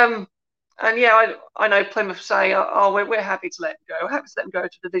 And I know Plymouth say, we're happy to let him go. We're happy to let him go to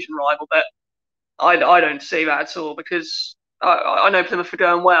a division rival, but I don't see that at all, because I know Plymouth are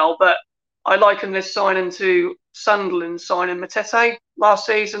going well, but I liken this signing to Sunderland signing Matete last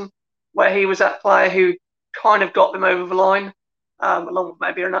season, where he was that player who kind of got them over the line, along with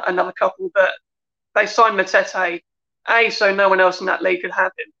maybe another couple. But they signed Matete, A, so no one else in that league could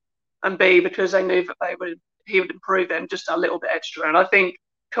have him, and B, because they knew that he would improve them just a little bit extra. And I think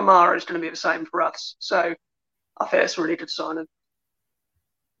Kamara is going to be the same for us. So I think it's a really good signing.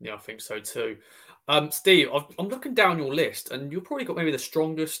 Yeah, I think so too. Steve, I'm looking down your list, and you've probably got maybe the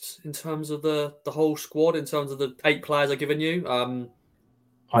strongest in terms of the whole squad, in terms of the 8 players I've given you.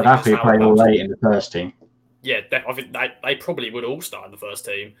 I'd happily play all 8 in the first team. Yeah, I think they probably would all start in the first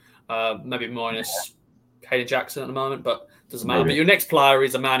team, maybe minus Caden Jackson at the moment, but doesn't matter. Maybe. But your next player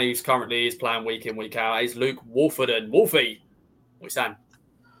is a man who's currently is playing week in, week out. He's Luke Wolfenden. Wolfie, what are you saying?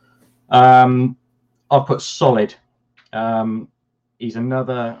 I'll put solid. He's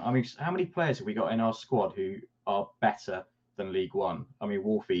another. I mean, how many players have we got in our squad who are better than League One? I mean,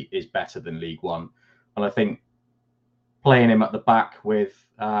 Wolfie is better than League One, and I think playing him at the back with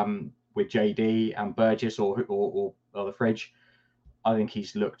JD and Burgess or the Fridge, I think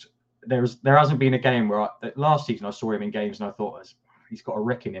he's looked. There hasn't been a game where last season I saw him in games and I thought he's got a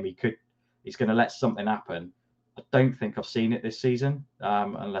rick in him. He's going to let something happen. I don't think I've seen it this season,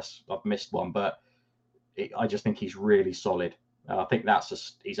 unless I've missed one. But I just think he's really solid. I think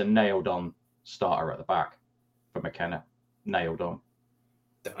he's a nailed on starter at the back for McKenna. Nailed on.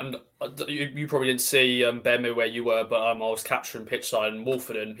 And you probably didn't see Ben where you were, but I was capturing pitch side, and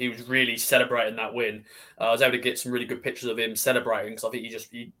Wolfenden, he was really celebrating that win. I was able to get some really good pictures of him celebrating, because I think he's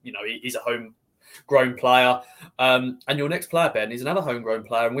a homegrown player. And your next player, Ben, is another homegrown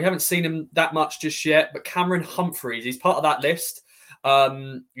player, and we haven't seen him that much just yet. But Cameron Humphreys, he's part of that list.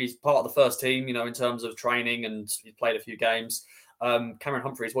 He's part of the first team, in terms of training, and he's played a few games. Cameron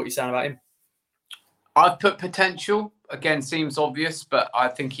Humphreys, what are you saying about him? I've put potential. Again, seems obvious, but I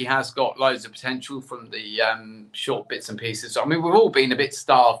think he has got loads of potential from the short bits and pieces. I mean, we've all been a bit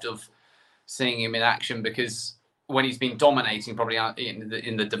starved of seeing him in action because when he's been dominating probably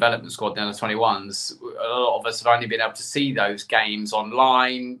in the development squad, the under-21s, a lot of us have only been able to see those games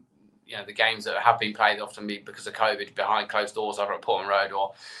online. You know, the games that have been played often because of COVID behind closed doors over at Portman Road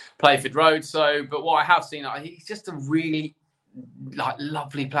or Playford Road. So, but what I have seen, he's just a really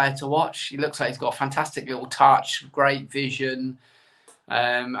lovely player to watch. He looks like he's got a fantastic little touch, great vision.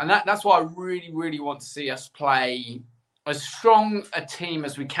 And that's why I really, really want to see us play as strong a team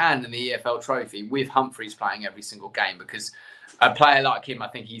as we can in the EFL Trophy with Humphreys playing every single game, because a player like him, I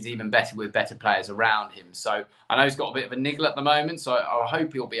think he's even better with better players around him. So I know he's got a bit of a niggle at the moment, so I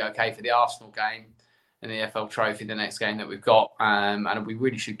hope he'll be okay for the Arsenal game in the EFL Trophy, the next game that we've got. And we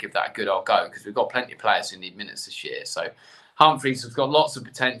really should give that a good old go because we've got plenty of players who need minutes this year. So Humphreys has got lots of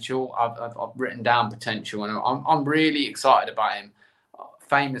potential. I've written down potential, and I'm really excited about him.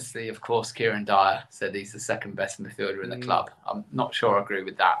 Famously, of course, Kieran Dyer said he's the second best midfielder in the club. I'm not sure I agree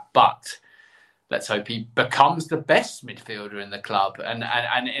with that, but let's hope he becomes the best midfielder in the club, and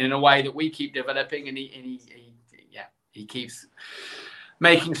in a way that we keep developing, and he keeps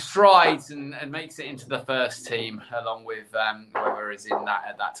making strides and makes it into the first team along with whoever is in that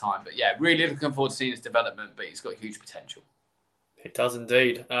at that time. But yeah, really looking forward to seeing his development. But he's got huge potential. It does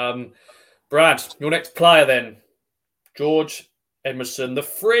indeed. Brad, your next player then, George Edmondson, the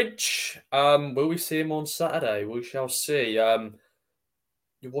Fridge. Will we see him on Saturday? We shall see.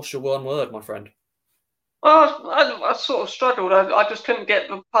 What's your one word, my friend? Well, I sort of struggled. I just couldn't get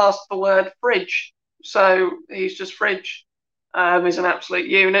past the word fridge. So he's just Fridge. He's an absolute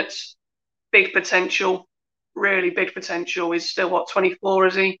unit. Big potential. Really big potential. He's still, 24,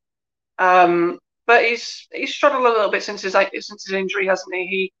 is he? But he's struggled a little bit since his injury, hasn't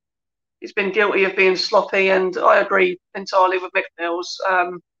he? He's been guilty of being sloppy, and I agree entirely with Mick Mills.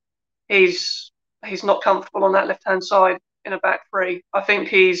 He's not comfortable on that left-hand side in a back three. I think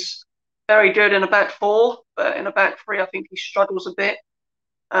he's very good in a back four, but in a back three, I think he struggles a bit.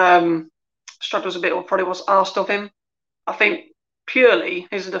 Or probably what's asked of him. I think purely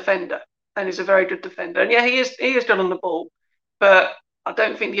he's a defender, and he's a very good defender. And yeah, he is good on the ball, but I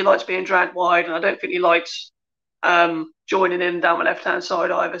don't think he likes being dragged wide, and I don't think he likes joining in down the left-hand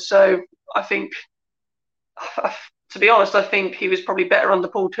side either. So I think, to be honest, I think he was probably better under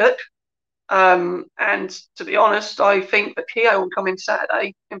Paul Cook. And to be honest, I think that Keogh will come in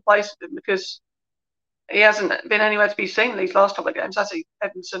Saturday in place of him because he hasn't been anywhere to be seen these last couple of games, has he,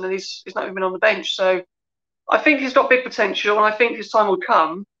 Edmondson? And he's not even on the bench. So I think he's got big potential, and I think his time will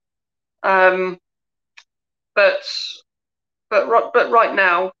come. But right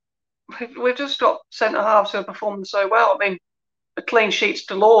now, we've just got centre halves who are performing so well. I mean, the clean sheets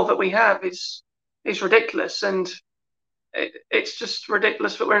galore that we have is ridiculous, and it's just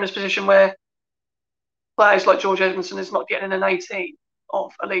ridiculous that we're in this position where players like George Edmondson is not getting an 18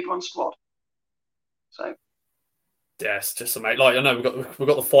 of a League One squad. So yeah, it's just amazing. Like, I know we've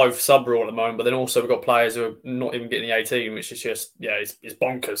got the 5 sub rule at the moment, but then also we've got players who are not even getting the 18, which is just it's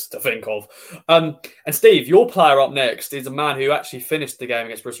bonkers to think of. And Steve, your player up next is a man who actually finished the game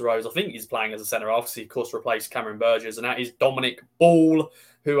against Bristol Rovers. I think he's playing as a centre half, he of course replaced Cameron Burgess, and that is Dominic Ball,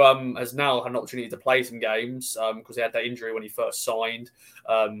 who has now had an opportunity to play some games because he had that injury when he first signed,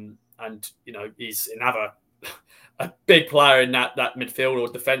 and he's another a big player in that midfield or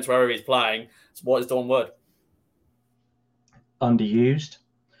defence wherever he's playing. So what is the one word? Underused,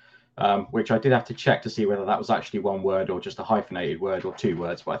 which I did have to check to see whether that was actually one word or just a hyphenated word or 2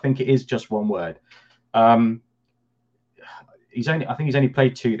 words, but I think it is just one word. I think he's only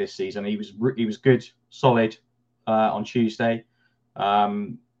played 2 this season. He was good, solid on Tuesday.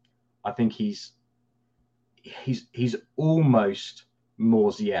 I think he's almost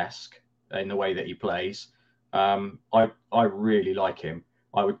Morsey-esque in the way that he plays. I really like him.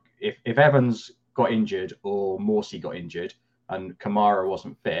 I would if Evans got injured or Morsey got injured and Kamara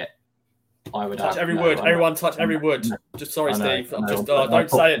wasn't fit, I would touch every word. Everyone touch every word. Just sorry, Steve. Don't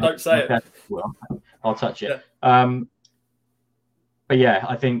say it. Don't say it. Well, I'll touch it. Yeah. But yeah,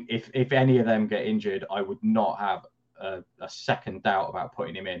 I think if any of them get injured, I would not have a second doubt about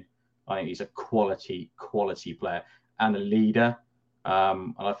putting him in. I think he's a quality player and a leader.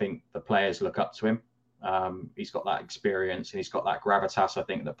 And I think the players look up to him. He's got that experience and he's got that gravitas. I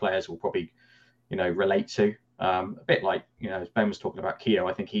think that players will probably, relate to. A bit like, as Ben was talking about Keogh,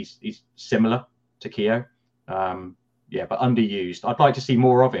 I think he's similar to Keogh. But underused. I'd like to see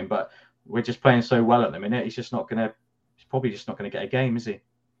more of him, but we're just playing so well at the minute. He's probably just not going to get a game, is he?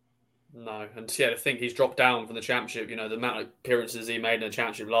 No, and yeah, I think he's dropped down from the championship. You know, the amount of appearances he made in the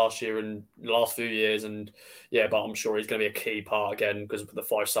championship last year and the last few years, and yeah, but I'm sure he's going to be a key part again because of the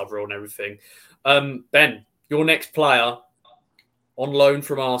 5-sub rule and everything. Ben, your next player on loan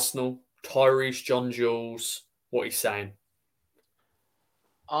from Arsenal, Tyrese John Jules. What he's saying?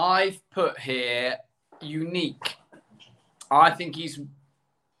 I've put here unique. I think he's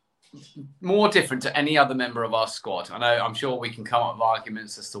more different to any other member of our squad. I'm sure we can come up with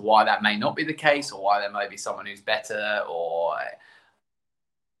arguments as to why that may not be the case, or why there may be someone who's better, or...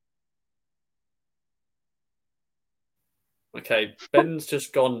 Okay, Ben's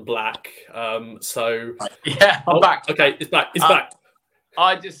just gone black. So yeah, I'm back. Okay, it's back. It's back.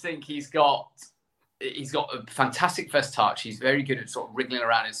 I just think he's got a fantastic first touch. He's very good at sort of wriggling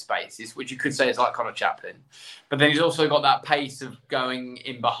around in spaces, which you could say is like Conor Chaplin. But then he's also got that pace of going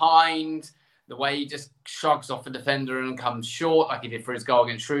in behind, the way he just shrugs off a defender and comes short, like he did for his goal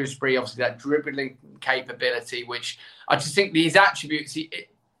against Shrewsbury. Obviously, that dribbling capability, which I just think these attributes,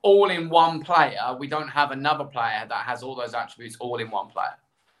 all in one player. We don't have another player that has all those attributes all in one player.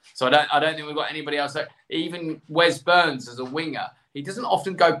 So I don't think we've got anybody else. Even Wes Burns as a winger, he doesn't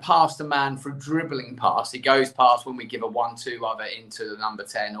often go past a man for a dribbling pass. He goes past when we give a 1-2 other into the number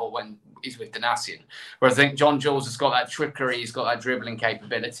 10 or when he's with Donacien. Whereas I think John Jules has got that trickery, he's got that dribbling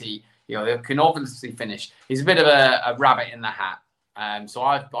capability. You know, he can obviously finish. He's a bit of a rabbit in the hat. So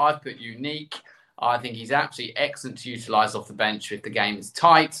I've put unique. I think he's absolutely excellent to utilise off the bench if the game is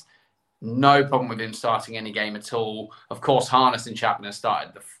tight. No problem with him starting any game at all. Of course, Harness and Chapman have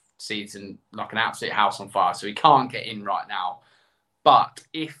started the season like an absolute house on fire, so he can't get in right now. But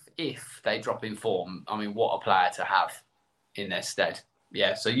if they drop in form, I mean, what a player to have in their stead.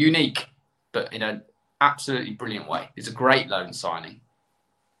 Yeah, so unique, but in an absolutely brilliant way. It's a great loan signing.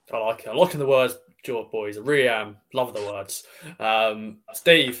 I like it. I'm liking the words, George boys. I really am. Love the words.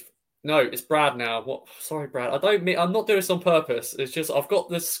 Steve, no, it's Brad now. What? Sorry, Brad. I'm not doing this on purpose. It's just I've got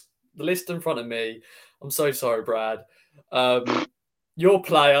the list in front of me. I'm so sorry, Brad. Your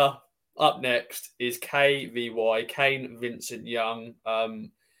player up next is KVY, Kane Vincent Young.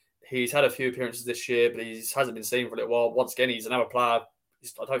 He's had a few appearances this year, but he hasn't been seen for a little while. Once again, he's another player.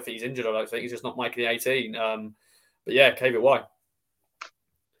 I don't think he's injured. I don't think he's just not making the 18. But yeah, KVY.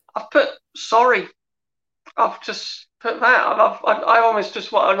 I've put sorry. I've just put that. I almost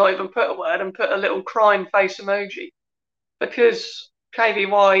just want to not even put a word and put a little crying face emoji, because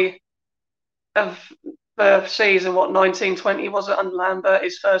KVY of the season, 1920 was it under Lambert,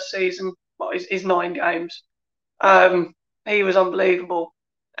 his first season, his 9 games. He was unbelievable,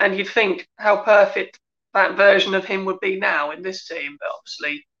 and you'd think how perfect that version of him would be now in this team, but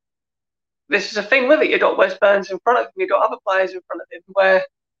obviously this is a thing with it. You've got Wes Burns in front of him, you've got other players in front of him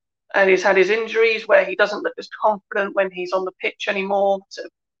and he's had his injuries where he doesn't look as confident when he's on the pitch anymore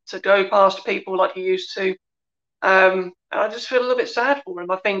to go past people like he used to. And I just feel a little bit sad for him.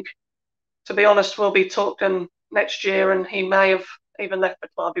 I think, to be honest, we'll be talking next year and he may have even left the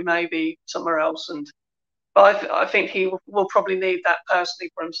club. He may be somewhere else. But I think he will probably need that personally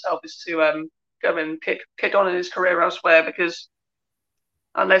for himself, is to go and kick on in his career elsewhere, because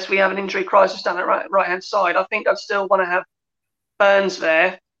unless we have an injury crisis down the right-hand side, I think I'd still want to have Burns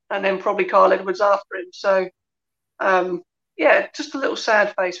there, and then probably Carl Edwards after him. So, yeah, just a little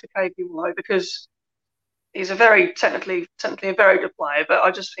sad face for KVY, because he's a very technically a very good player, but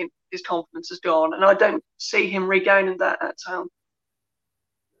I just think his confidence is gone, and I don't see him regaining that at Town.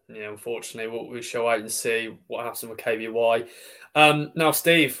 Yeah, unfortunately, we shall wait and see what happens with KVY. Now,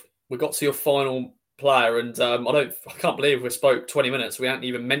 Steve, we got to your final player, and I can't believe we spoke 20 minutes. We haven't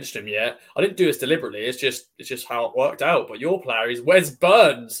even mentioned him yet. I didn't do this deliberately. It's just how it worked out. But your player is Wes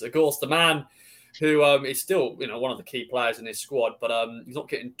Burns, of course, the man who is still one of the key players in this squad, but he's not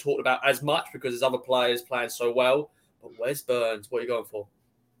getting talked about as much because there's other players playing so well. But Wes Burns, what are you going for?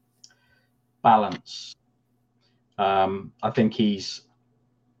 Balance. I think he's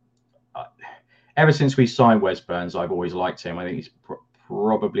ever since we signed Wes Burns, I've always liked him. I think he's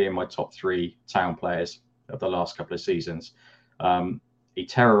probably in my top 3 Town players of the last couple of seasons. He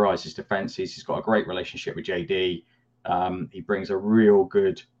terrorizes defenses. He's got a great relationship with JD. He brings a real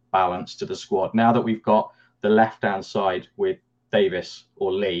good balance to the squad. Now that we've got the left-hand side with Davis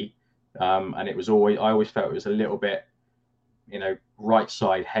or Lee, and I always felt it was a little bit, right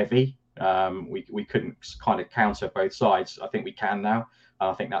side heavy. We couldn't kind of counter both sides. I think we can now. And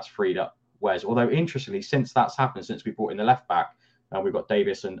I think that's freed up Wes. Although interestingly, since that's happened, since we brought in the left back, and we've got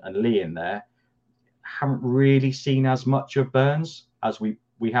Davis and Lee in there, haven't really seen as much of Burns as we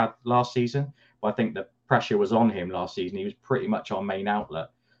had last season. But I think the pressure was on him last season. He was pretty much our main outlet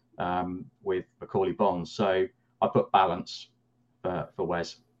with Macaulay Bonds. So I put balance for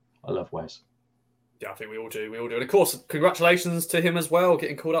Wes. I love Wes. Yeah, I think we all do. We all do. And of course, congratulations to him as well,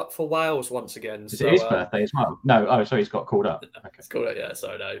 getting called up for Wales once again. Is it his birthday as well? No, sorry, he's got called up. Okay. It's called it, yeah.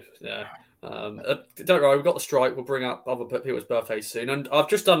 So no, yeah. Don't worry, we've got the strike. We'll bring up other people's birthdays soon. And I've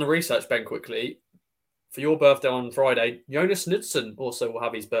just done the research, Ben, quickly. For your birthday on Friday, Jonas Knudsen also will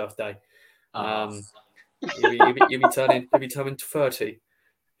have his birthday. He'll be turning 30.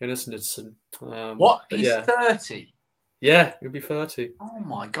 Jonas Knudsen. What? He's 30? Yeah, he'll be 30. Oh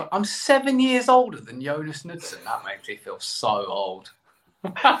my God. I'm 7 years older than Jonas Knudsen. That makes me feel so old.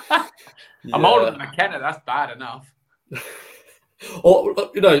 I'm older than McKenna. That's bad enough. Or,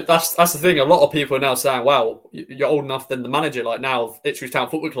 that's the thing. A lot of people are now saying, "Wow, you're old enough than the manager." Like now, of Ipswich Town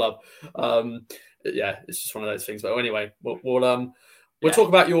Football Club. Yeah, it's just one of those things. But anyway, we'll talk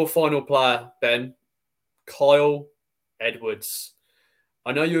about your final player, Ben, Kyle Edwards.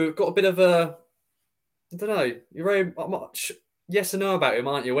 I know you've got a bit of a, I don't know, you're very much yes and no about him,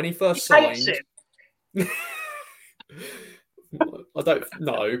 aren't you? When he first signed, I don't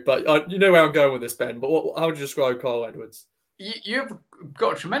know, but you know where I'm going with this, Ben. But how would you describe Kyle Edwards? You've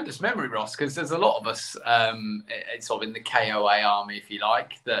got a tremendous memory, Ross, because there's a lot of us, it's sort of in the KOA army, if you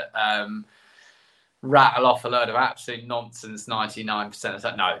like, that rattle off a load of absolute nonsense 99% of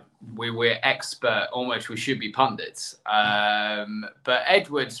that. No, we're expert, almost we should be pundits. But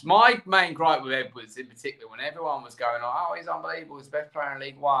Edwards, my main gripe with Edwards in particular, when everyone was going, oh, he's unbelievable, he's the best player in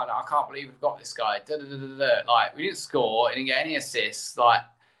League One, I can't believe we've got this guy. Like, we didn't score, he didn't get any assists,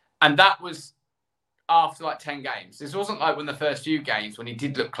 and that was after 10 games. This wasn't like when the first few games when he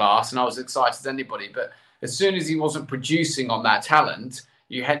did look class and I was excited as anybody, but as soon as he wasn't producing on that talent,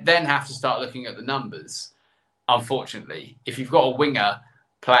 you then have to start looking at the numbers. Unfortunately, if you've got a winger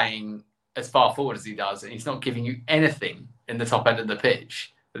playing as far forward as he does and he's not giving you anything in the top end of the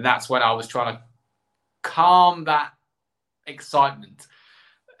pitch, then that's when I was trying to calm that excitement.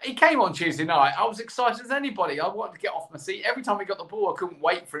 He came on Tuesday night. I was excited as anybody. I wanted to get off my seat. Every time he got the ball, I couldn't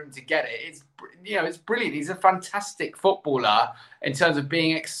wait for him to get it. It's brilliant. He's a fantastic footballer in terms of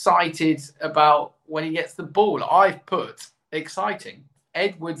being excited about when he gets the ball. I've put exciting.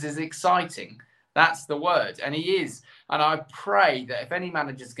 Edwards is exciting. That's the word. And he is. And I pray that if any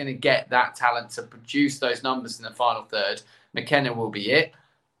manager is going to get that talent to produce those numbers in the final third, McKenna will be it.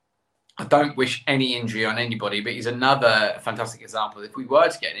 I don't wish any injury on anybody, but he's another fantastic example. If we were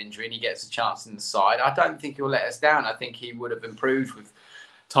to get an injury and he gets a chance in the side, I don't think he'll let us down. I think he would have improved with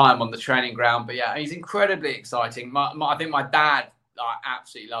time on the training ground. But yeah, he's incredibly exciting. I think my dad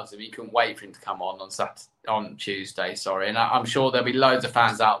absolutely loves him. He couldn't wait for him to come on Tuesday. Sorry, and I'm sure there'll be loads of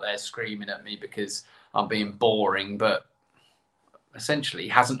fans out there screaming at me because I'm being boring, but essentially he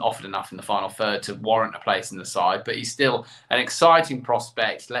hasn't offered enough in the final third to warrant a place in the side, but he's still an exciting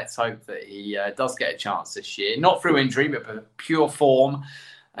prospect. Let's hope that he does get a chance this year, not through injury, but pure form.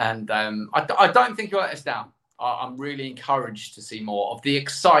 And I don't think he'll let us down. I'm really encouraged to see more of the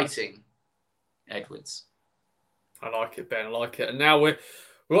exciting Edwards. I like it, Ben. I like it. And now we're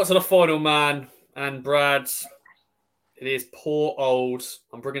got to the final man, and Brad, it is poor old,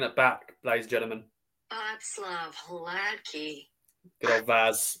 I'm bringing it back, ladies and gentlemen, Václav Hladký. Good old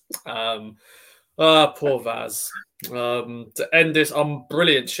Vaz. Poor Vaz. To end this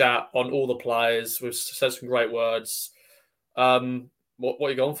brilliant chat on all the players, we've said some great words. What are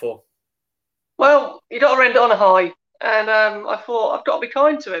you going for? Well, you got to end it on a high, and I thought I've got to be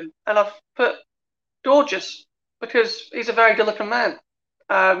kind to him, and I've put Georges because he's a very good-looking man.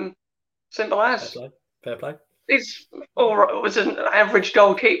 Simple as. Fair play. He's all right. Was an average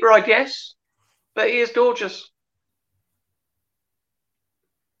goalkeeper, I guess, but he is gorgeous.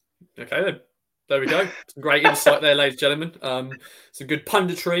 Okay, then. There we go. Some great insight there, ladies and gentlemen. Some good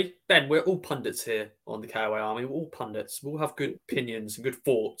punditry. Ben, we're all pundits here on the KOA Army. We're all pundits. We all have good opinions and good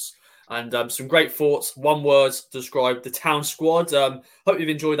thoughts. And some great thoughts. One word to describe the town squad. Hope you've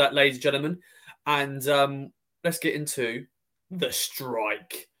enjoyed that, ladies and gentlemen. And let's get into the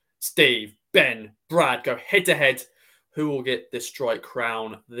strike. Steve, Ben, Brad, go head-to-head. Who will get this strike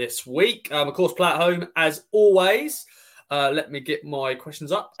crown this week? Of course, play at home, as always. Let me get my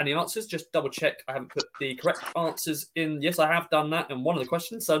questions up and the answers. Just double check I haven't put the correct answers in. Yes, I have done that in one of the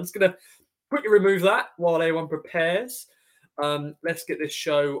questions. So I'm just going to quickly remove that while everyone prepares. Let's get this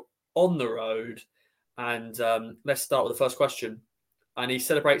show on the road. And let's start with the first question. And he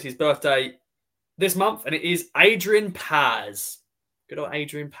celebrates his birthday this month. And it is Adrian Paz. Good old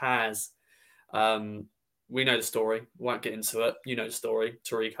Adrian Paz. We know the story. We won't get into it. You know the story.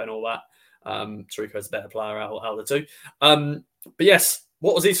 Tarico and all that. Tarico's a better player out of the two. But yes,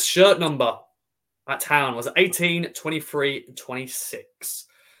 what was his shirt number at town? Was it 18, 23, 26?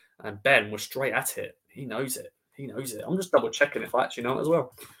 And Ben was straight at it. He knows it. I'm just double checking if I actually know it as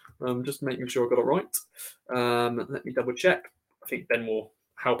well. Just making sure I got it right. Let me double check. I think Ben will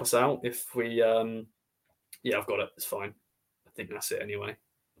help us out if we. Yeah, I've got it. It's fine. I think that's it anyway.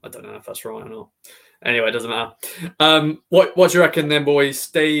 I don't know if that's right or not. Anyway, it doesn't matter. What do you reckon then, boys?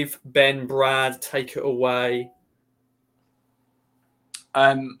 Steve, Ben, Brad, take it away.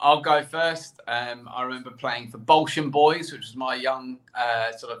 I'll go first. I remember playing for Bolsham Boys, which was my young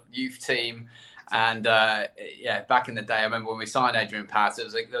sort of youth team. And back in the day, I remember when we signed Adrian Paz, there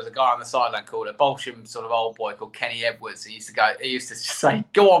was a guy on the sideline called a Bolsham sort of old boy called Kenny Edwards. He used to say,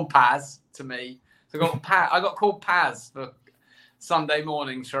 "Go on, Paz," to me. So I got called Paz for Sunday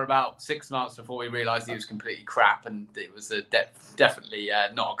mornings for about 6 months before we realised he was completely crap, and it was definitely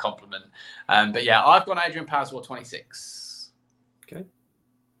not a compliment. But yeah, I've gone Adrian Paz for 26. Okay.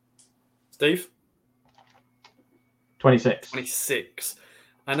 Steve? 26. 26.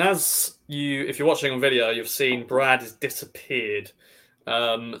 And if you're watching on video, you've seen Brad has disappeared.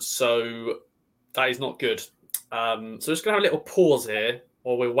 So that is not good. So just going to have a little pause here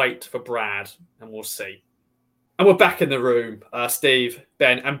while we wait for Brad, and we'll see. And we're back in the room, Steve,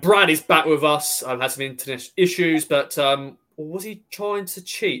 Ben, and Brad is back with us. Had some internet issues, but was he trying to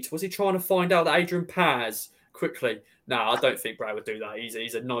cheat? Was he trying to find out that Adrian Paz quickly? No, I don't think Brad would do that.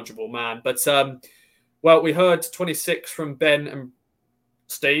 He's a knowledgeable man. But, well, we heard 26 from Ben and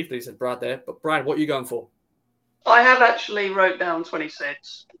Steve. They said Brad there. But, Brad, what are you going for? I have actually wrote down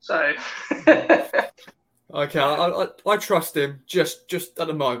 26. So... Okay, I trust him. Just at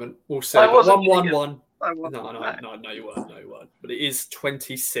the moment, we'll see. 1-1-1. No, you weren't. But it is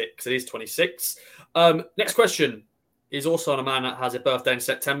 26. It is 26. Next question is also on a man that has a birthday in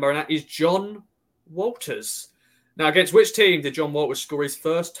September, and that is John Walters. Now, against which team did John Walters score his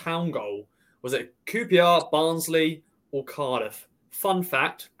first town goal? Was it QPR, Barnsley, or Cardiff? Fun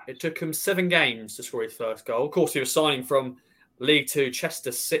fact: it took him 7 games to score his first goal. Of course, he was signing from League Two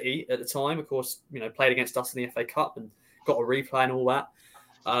Chester City at the time. Of course, played against us in the FA Cup and got a replay and all that.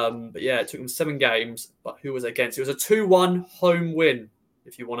 But yeah, it took him 7 games. But who was it against? It was a 2-1 home win,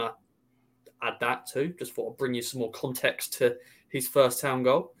 if you want to add that too. Just thought I'd bring you some more context to his first town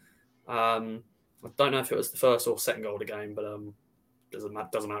goal. I don't know if it was the first or second goal of the game, but doesn't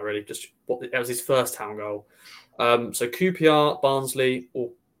matter really. Just it was his first town goal. So QPR, Barnsley,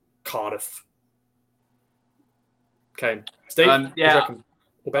 or Cardiff. Okay, Steve. Yeah.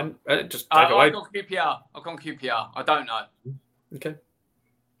 Or Ben, just take it away. I've gone QPR. I don't know. Okay.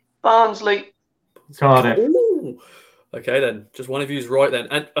 Barnsley. Cardiff. Ooh. Okay, then. Just one of you is right then.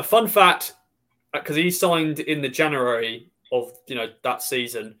 And a fun fact, because he signed in the January of that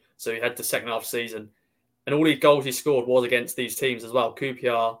season, so he had the second half season, and all the goals he scored was against these teams as well: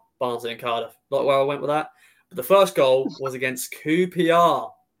 QPR, Barnsley, and Cardiff. Not where I went with that, but the first goal was against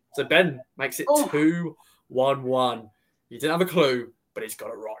QPR. So Ben makes it 2-1-1. You didn't have a clue, but he's got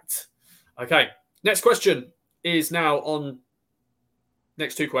it right. Okay, next question is now on.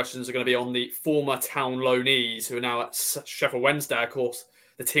 Next 2 questions are going to be on the former Town loanees who are now at Sheffield Wednesday, of course,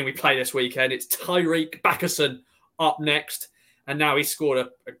 the team we play this weekend. It's Tyreek Backerson up next. And now he scored a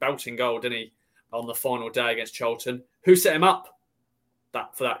belting goal, didn't he, on the final day against Charlton. Who set him up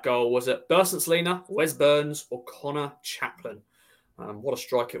for that goal? Was it Burson Selina, Wes Burns, or Connor Chaplin? What a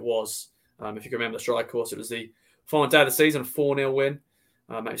strike it was. If you can remember the strike, of course, it was the final day of the season, 4-0 win.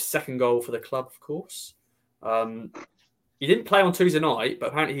 His second goal for the club, of course. He didn't play on Tuesday night, but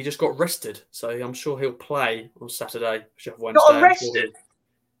apparently he just got rested. So I'm sure he'll play on Saturday, Sheffield Wednesday. Got arrested?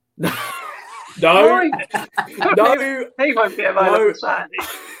 No. He won't be available Saturday.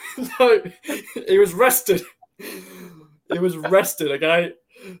 No, he was rested. He was rested, okay?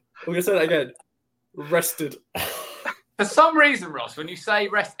 I'm going to say that again. Rested. For some reason, Ross, when you say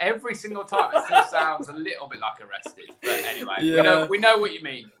rest every single time, it still sounds a little bit like arrested. But anyway, we know what you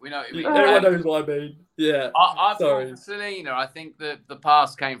mean. We know what you mean. Everyone knows what I mean. Yeah. I've gone Selina. I think the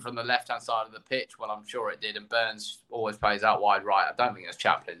pass came from the left-hand side of the pitch. Well, I'm sure it did. And Burns always plays out wide right. I don't think it's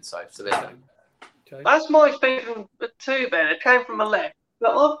Chaplin. So Selina. Okay. That's my thinking too, Ben. It came from the left.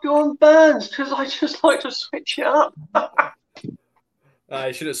 But I've gone Burns because I just like to switch it up.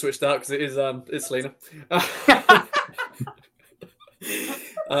 You should have switched out because it's Selina.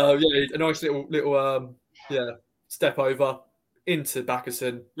 A nice little step over into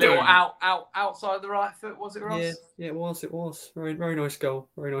Backerson. Little outside the right foot, was it, Ross? Yeah, it was. Very, very nice goal.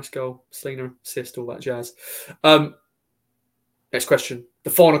 Very nice goal. Selina assist, all that jazz. Next question.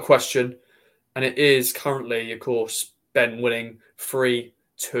 The final question. And it is currently, of course, Ben winning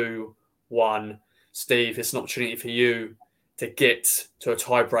 3-2-1. Steve, it's an opportunity for you to get to a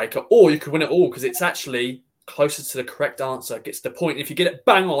tiebreaker, or you could win it all because it's actually closest to the correct answer gets the point. If you get it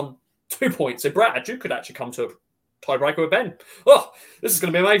bang on, 2 points. So Brad, you could actually come to tiebreaker with Ben. Oh, this is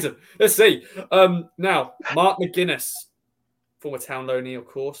going to be amazing. Let's see. Now, Mark McGuinness, former Town loanee, of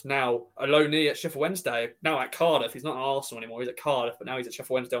course. Now a loanee at Sheffield Wednesday. Now at Cardiff. He's not at Arsenal anymore. He's at Cardiff, but now he's at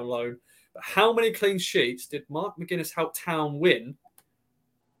Sheffield Wednesday on loan. But how many clean sheets did Mark McGuinness help Town win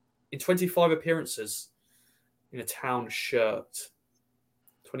in 25 appearances in a Town shirt?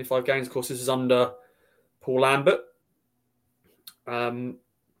 25 games. Of course, this is under Paul Lambert.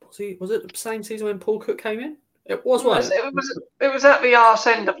 Was it the same season when Paul Cook came in? It was, wasn't it? It was at the arse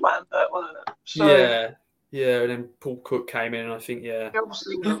end of Lambert, wasn't it? So, yeah, and then Paul Cook came in, and I think, he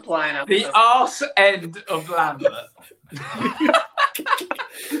obviously wasn't playing after. The arse end of Lambert.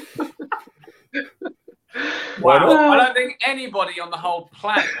 Wow. I don't think anybody on the whole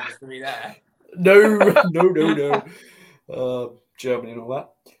planet wants to be there. No. Germany and all that.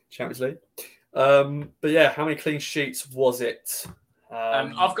 Champions League. But yeah, how many clean sheets was it?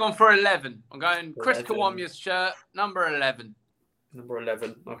 I've gone for 11. I'm going Chris Kawamya's shirt, number 11. Number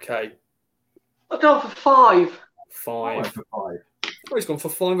 11. Okay. I've gone for 5. 5. Oh, he's gone for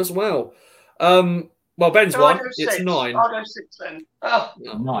 5 as well. Well, Ben's won. It's 9. I'll go 6 then. Oh.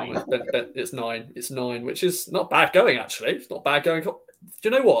 No, 9. It's 9. It's 9, which is not bad going, actually. It's not bad going. Do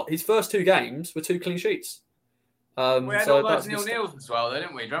you know what? His first 2 games were 2 clean sheets. We had all those nil-nils as well, though,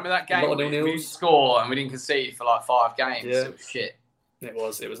 didn't we? Do you remember that game? A lot of we nil-nils. didn't score and we didn't concede for like 5 games. Yeah. It was shit.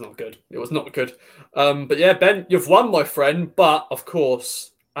 It was not good. It was not good. But yeah, Ben, you've won, my friend. But of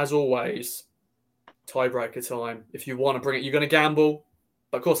course, as always, tiebreaker time. If you want to bring it, you're going to gamble.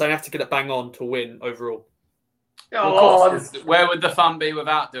 But of course, I have to get it bang on to win overall. Well, of course, where would the fun be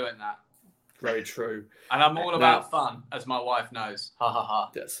without doing that? Very true. And I'm all about fun, as my wife knows. Ha ha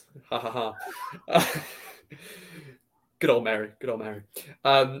ha. Yes. Ha ha ha. Good old Mary.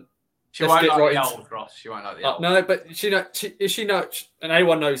 She won't like the old, Ross. She won't like the old. No, but she knows, and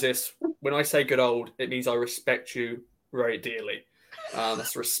anyone knows this. When I say good old, it means I respect you very dearly.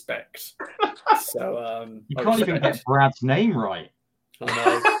 That's respect. So you can't even get Brad's name right. I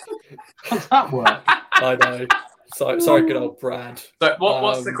know. How does that work? I know. Sorry, good old Brad. So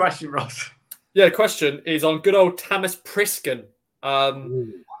what's the question, Ross? Yeah, the question is on good old Thomas Priskin.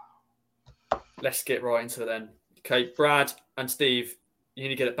 Let's get right into it then. Okay, Brad and Steve, you need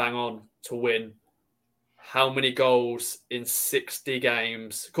to get it bang on to win. How many goals in 60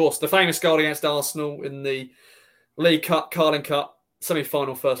 games? Of course, the famous goal against Arsenal in the League Cup, Carling Cup,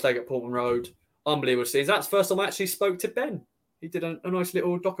 semi-final first leg at Portman Road. Unbelievable scenes. That's the first time I actually spoke to Ben. He did a nice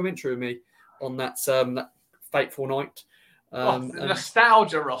little documentary with me on that fateful night. The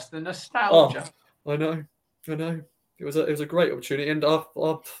nostalgia, Ross. The nostalgia. Oh, I know. It was a great opportunity, and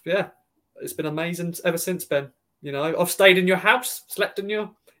yeah, it's been amazing ever since, Ben. You know, I've stayed in your house, slept in your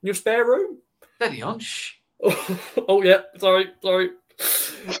spare room. Steady on, shh. Oh yeah, sorry.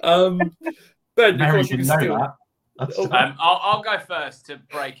 Ben, Mary of course, didn't know that. I'll go first to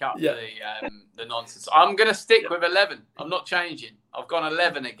break up the nonsense. I'm going to stick with 11. I'm not changing. I've gone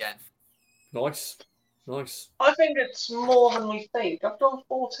 11 again. Nice. I think it's more than we think. I've gone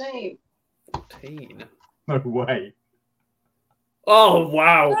 14. 14. No way. Oh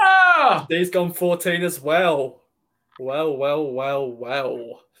wow! Ah! He's gone 14 as well. Well. Well,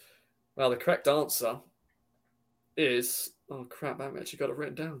 the correct answer is... Oh, crap, I haven't actually got it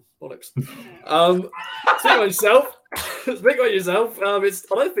written down. Bollocks. Speak on yourself. I don't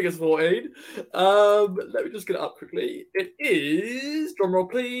think it's 14. Let me just get it up quickly. It is... Drum roll,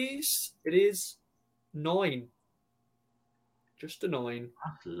 please. It is 9. Just a 9.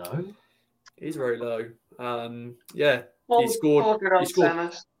 That's low. It is very low. Yeah. He scored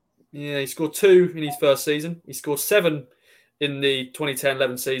 2 in his first season. He scored 7 in the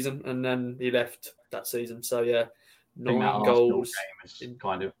 2010-11 season, and then he left that season. So, yeah, 9 goals. Game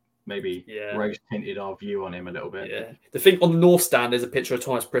kind of maybe rose-tinted our view on him a little bit. Yeah. The thing on the North Stand, there's a picture of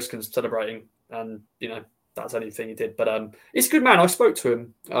Thomas Priskin celebrating, and, you know, that's the only thing he did. But he's a good man. I spoke to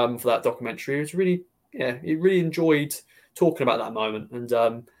him for that documentary. He was really, he really enjoyed talking about that moment.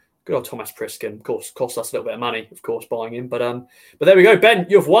 And good old Thomas Priskin, of course, cost us a little bit of money, of course, buying him. But there we go. Ben,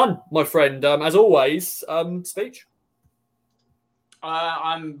 you've won, my friend. As always, speech.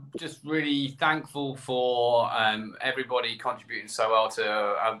 I'm just really thankful for everybody contributing so well to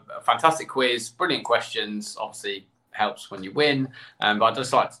a fantastic quiz, brilliant questions. Obviously, helps when you win. But I'd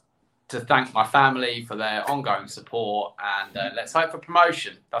just like to thank my family for their ongoing support, and let's hope for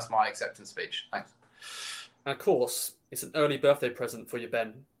promotion. That's my acceptance speech. Thanks. And of course, it's an early birthday present for you,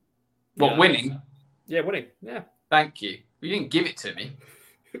 Ben. What, winning? Yeah, winning. Yeah. Thank you. You didn't give it to me.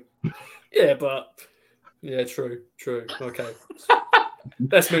 Yeah, but... Yeah, true. Okay.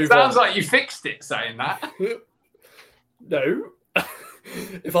 Let's move Sounds on. like you fixed it saying that. No.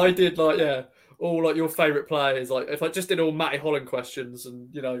 If I did all like your favourite players. Like if I just did all Matty Holland questions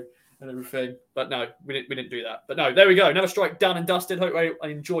and and everything, but no, we didn't do that. But no, there we go. Another strike done and dusted. Hope I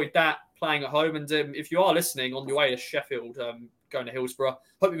enjoyed that playing at home. And if you are listening on your way to Sheffield, going to Hillsborough,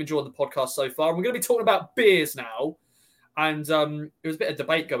 hope you've enjoyed the podcast so far. And we're going to be talking about beers now. And there was a bit of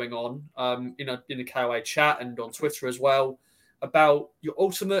debate going on in the KOA chat and on Twitter as well about your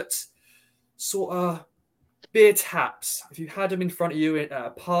ultimate sort of beer taps. If you had them in front of you at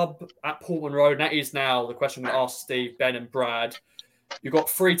a pub at Portman Road, and that is now the question we asked Steve, Ben and Brad. You've got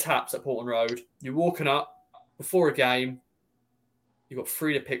 3 taps at Portman Road. You're walking up before a game. You've got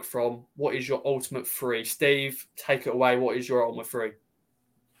 3 to pick from. What is your ultimate 3? Steve, take it away. What is your ultimate 3?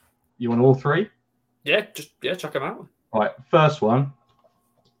 You want all 3? Yeah, chuck them out. All right, first one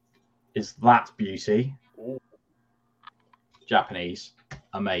is That Beauty. Ooh. Japanese.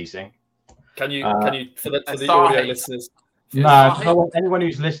 Amazing. Can you for the audio listeners? No, anyone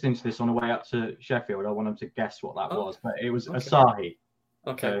who's listening to this on the way up to Sheffield, I want them to guess what that was. But it was Asahi.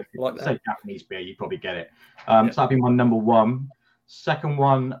 Okay. So if like you say Japanese beer, you probably get it. So that'd be my number 1. Second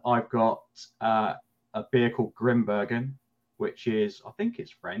one, I've got a beer called Grimbergen, which is, I think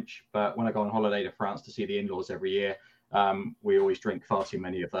it's French, but when I go on holiday to France to see the in-laws every year, we always drink far too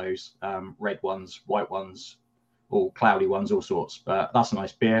many of those. Red ones, white ones, all cloudy ones, all sorts. But that's a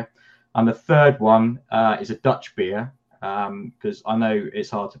nice beer. And the third one is a Dutch beer, because I know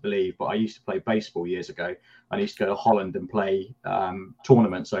it's hard to believe, but I used to play baseball years ago. I used to go to Holland and play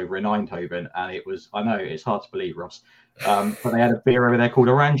tournaments over in Eindhoven, and I know it's hard to believe, Ross, but they had a beer over there called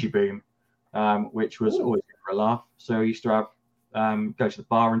Orange Boom, which was always good for a laugh. So I used to have go to the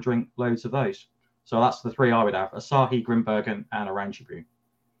bar and drink loads of those. So that's the 3 I would have: Asahi, Grimbergen, and Orange Boom.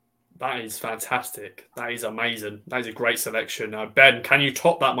 That is fantastic. That is amazing. That is a great selection. Ben, can you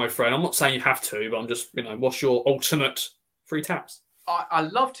top that, my friend? I'm not saying you have to, but I'm just, what's your ultimate 3 taps? I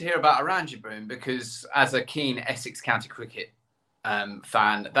love to hear about Orange Boom because as a keen Essex County cricket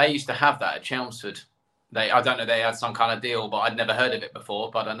fan, they used to have that at Chelmsford. I don't know, they had some kind of deal, but I'd never heard of it before,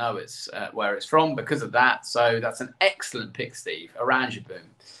 but I know it's where it's from because of that. So that's an excellent pick, Steve. Orange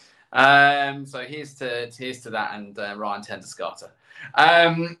Boom. So here's to that and Ryan Tenderscarter.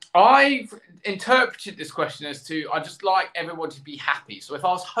 I've interpreted this question as to I just like everyone to be happy. So if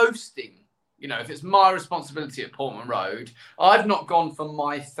I was hosting, if it's my responsibility at Portman Road, I've not gone for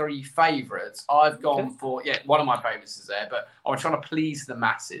my 3 favourites. I've gone for, one of my favourites is there, but I'm trying to please the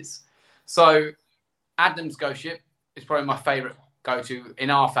masses. So Adnams Ghost Ship is probably my favourite go-to in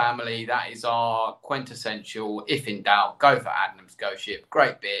our family. That is our quintessential, if in doubt, go for Adnams Ghost Ship.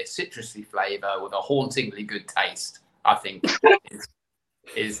 Great beer, citrusy flavour with a hauntingly good taste, I think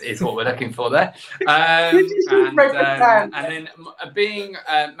is what we're looking for there. And then being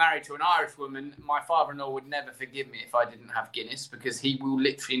married to an Irish woman, my father-in-law would never forgive me if I didn't have Guinness because he will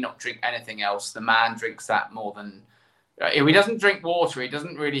literally not drink anything else. The man drinks that more than... If he doesn't drink water, he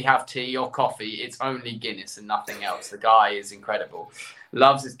doesn't really have tea or coffee. It's only Guinness and nothing else. The guy is incredible.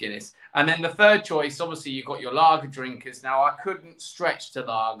 Loves his Guinness. And then the third choice, obviously, you've got your lager drinkers. Now, I couldn't stretch to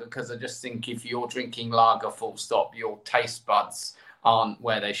lager because I just think if you're drinking lager full stop, your taste buds aren't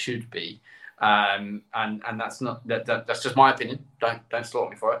where they should be. And that's not that's just my opinion. Don't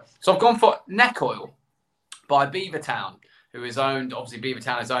slaughter me for it. So I've gone for Neck Oil by Beavertown, who is owned, obviously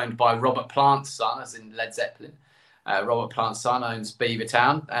Beavertown is owned by Robert Plant's son, as in Led Zeppelin. Robert Plant's son owns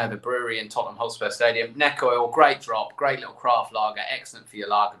Beavertown, the brewery in Tottenham Hotspur Stadium. Neck Oil, great drop, great little craft lager, excellent for your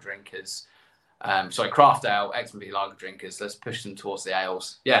lager drinkers. Craft ale, excellent for your lager drinkers. Let's push them towards the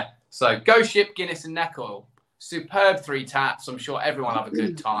ales. Yeah, so Ghost Ship, Guinness and Neck Oil. Superb 3 taps. I'm sure everyone will have a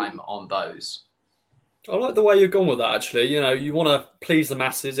good time on those. I like the way you've gone with that, actually. You want to please the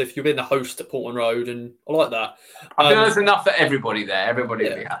masses if you've been the host at Portman Road, and I like that. I think there's enough for everybody there. Everybody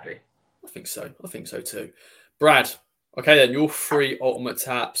will be happy. I think so too. Brad, okay then, your 3 ultimate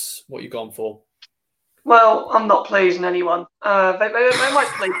taps. What you gone for? Well, I'm not pleasing anyone. They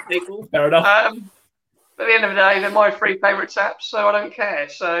might please people. Fair enough. But at the end of the day, they're my 3 favourite taps, so I don't care.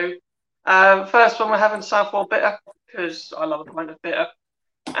 So, first one we're having Southwell Bitter because I love a kind of bitter,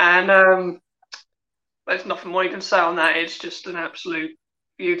 and there's nothing more you can say on that. It's just an absolute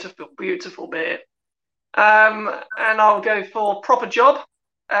beautiful beer. And I'll go for Proper Job.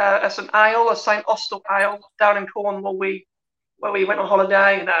 As an ale, a St Austell ale down in Cornwall, where we went on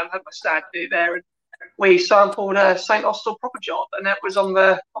holiday and had my stag do there, and we sampled St Austell Proper Job, and that was on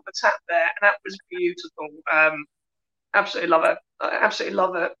the tap there, and that was beautiful. Absolutely love it. I absolutely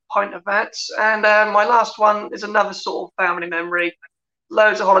love a pint of that. And my last one is another sort of family memory.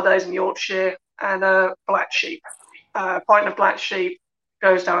 Loads of holidays in Yorkshire, and Black Sheep. Pint of Black Sheep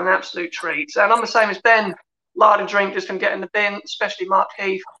goes down an absolute treat. And I'm the same as Ben. Lager drinkers can get in the bin, especially Mark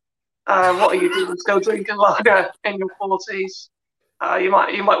Heath. What are you doing? Still drinking lager in your 40s? You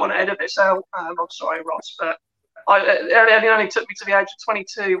might want to edit this out. I'm sorry, Ross, but it only took me to the age of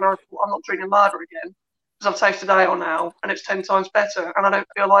 22 when I thought I'm not drinking lager again because I've tasted ale now and it's 10 times better, and I don't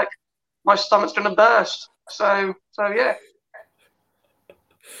feel like my stomach's going to burst. So yeah.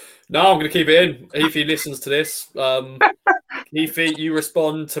 No, I'm going to keep it in. Heafy listens to this. Heafy, you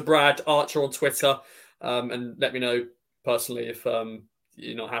respond to Brad Archer on Twitter and let me know personally if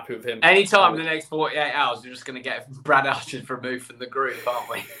you're not happy with him. Anytime in the next 48 hours, you're just going to get Brad Archer removed from the group, aren't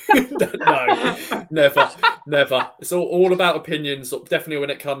we? No, never. It's all about opinions, definitely when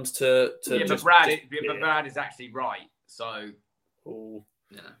it comes to but Brad is actually right. So,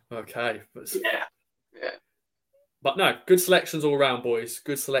 okay. Yeah. But no, good selections all round, boys.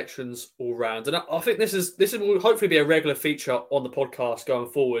 Good selections all round. And I think this will hopefully be a regular feature on the podcast going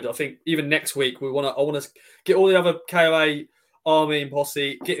forward. I think even next week I want to get all the other KOA Army and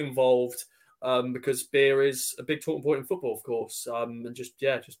posse get involved because beer is a big talking point in football, of course. And that's it.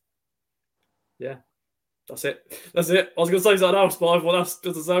 That's it. I was going to say something else, but I thought that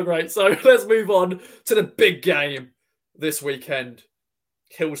doesn't sound great. So let's move on to the big game this weekend.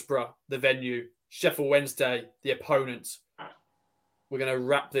 Hillsborough, the venue. Sheffield Wednesday, the opponents. We're going to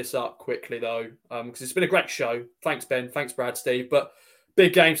wrap this up quickly, though, because it's been a great show. Thanks, Ben. Thanks, Brad, Steve. But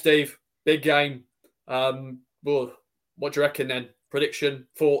big game, Steve. Big game. Well, what do you reckon then? Prediction,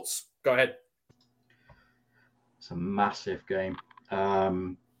 thoughts? Go ahead. It's a massive game.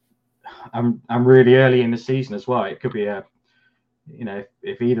 I'm really early in the season as well. It could be if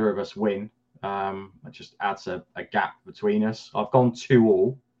either of us win, it just adds a gap between us. I've gone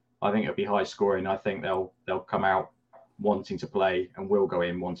 2-2. I think it'll be high scoring. I think they'll come out wanting to play and will go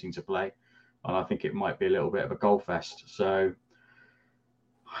in wanting to play. And I think it might be a little bit of a goal fest. So,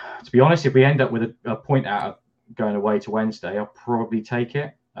 to be honest, if we end up with a point out of going away to Wednesday, I'll probably take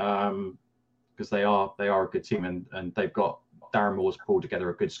it because they are a good team and they've got Darren Moore's pulled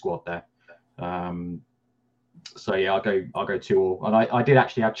together a good squad there. So yeah, I'll go 2-2. And I did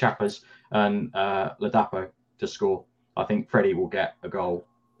actually have Chappers and Ladapo to score. I think Freddie will get a goal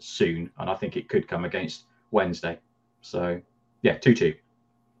soon, and I think it could come against Wednesday. So yeah, 2-2.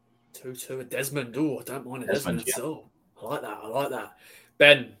 2-2 with Desmond. Oh, I don't mind a Desmond at all. I like that.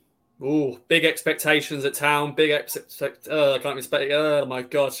 Ben. Oh, big expectations at town. I can't expect. Oh my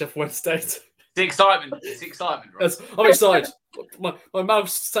God, Sheffield Wednesday. It's excitement. Right? I'm excited. My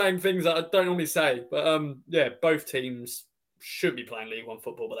mouth's saying things that I don't normally say, but both teams should be playing League One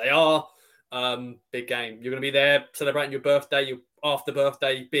football, but they are. Big game. You're going to be there celebrating your birthday, your after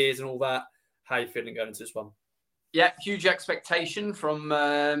birthday beers and all that. How are you feeling going into this one? Yeah, huge expectation from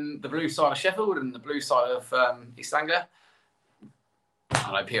the blue side of Sheffield and the blue side of East Anglia.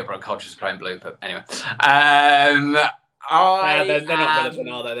 I know Peterborough Cultures are playing blue, but anyway. They're not relevant,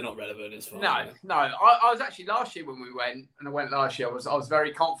 are they? They're not relevant. It's fine. No. I was actually last year when we went, and I went last year. I was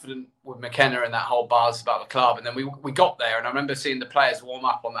very confident with McKenna and that whole buzz about the club, and then we got there, and I remember seeing the players warm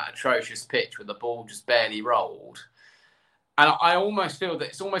up on that atrocious pitch where the ball just barely rolled. And I almost feel that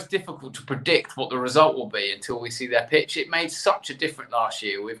it's almost difficult to predict what the result will be until we see their pitch. It made such a difference last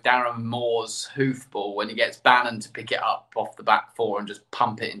year with Darren Moore's hoofball when he gets Bannon to pick it up off the back four and just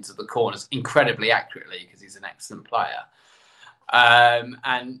pump it into the corners incredibly accurately because he's an excellent player.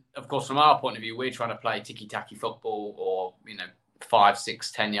 And of course, from our point of view, we're trying to play ticky-tacky football or 5,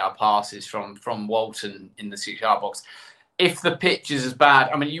 6, 10-yard passes from Walton in the 6-yard box. If the pitch is as bad,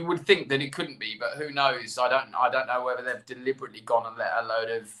 I mean, you would think that it couldn't be, but who knows? I don't know whether they've deliberately gone and let a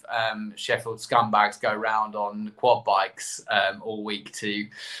load of Sheffield scumbags go round on quad bikes all week to,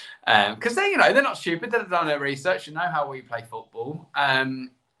 because they're not stupid. They've done their research and know how we play football.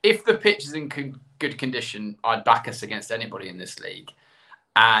 If the pitch is in good condition, I'd back us against anybody in this league.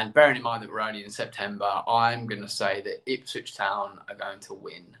 And bearing in mind that we're only in September, I'm going to say that Ipswich Town are going to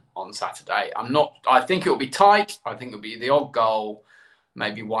win on Saturday. I think it'll be tight. I think it'll be the odd goal,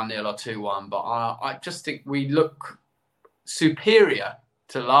 maybe 1-0 or 2-1. But I just think we look superior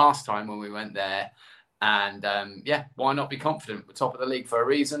to last time when we went there. And why not be confident? We're top of the league for a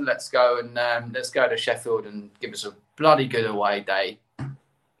reason. Let's go to Sheffield and give us a bloody good away day.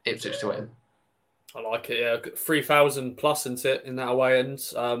 Ipswich to win. I like it, yeah. 3,000 plus in that away end.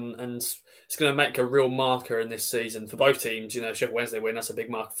 And it's going to make a real marker in this season for both teams. Sheffield Wednesday win, that's a big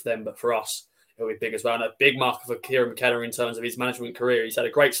marker for them. But for us, it'll be big as well. And a big marker for Kieran McKenna in terms of his management career. He's had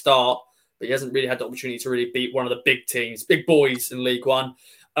a great start, but he hasn't really had the opportunity to really beat one of the big teams, big boys in League One.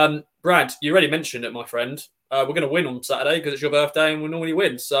 Brad, you already mentioned it, my friend. We're going to win on Saturday because it's your birthday and we normally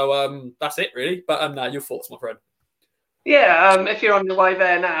win. So that's it, really. But your thoughts, my friend. Yeah, if you're on your way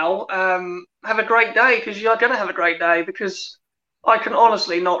there now, have a great day because you're going to have a great day because I can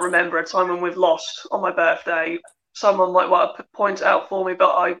honestly not remember a time when we've lost on my birthday. Someone might want to point it out for me, but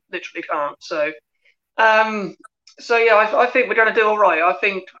I literally can't. So, I think we're going to do all right. I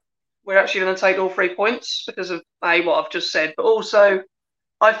think we're actually going to take all 3 points because of what I've just said, but also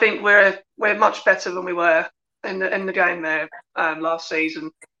I think we're much better than we were in the game there last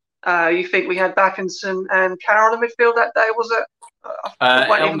season. You think we had Backinson and Carroll in midfield that day? Was it?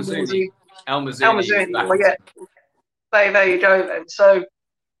 El Mazzuni. El Mazzuni. Well, yeah. There you go then. So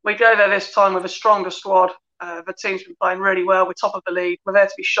we go there this time with a stronger squad. The team's been playing really well. We're top of the league. We're there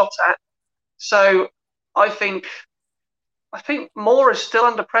to be shot at. So I think Moore is still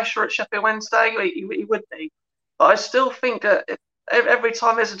under pressure at Sheffield Wednesday. He would be, but I still think that every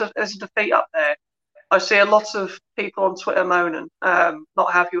time there's a defeat up there, I see a lot of people on Twitter moaning,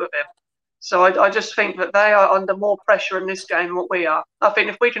 not happy with him. So I just think that they are under more pressure in this game than what we are. I think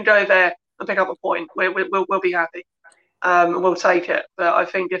if we can go there and pick up a point, we'll be happy. We'll take it. But I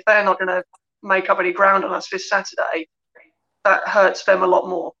think if they're not going to make up any ground on us this Saturday, that hurts them a lot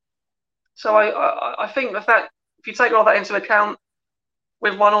more. So I think the fact, if you take all that into account,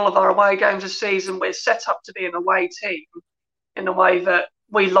 we've won all of our away games this season. We're set up to be an away team in a way that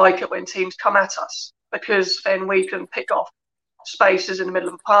we like it when teams come at us, because then we can pick off spaces in the middle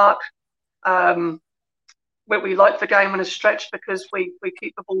of a park. We like the game when it's stretched because we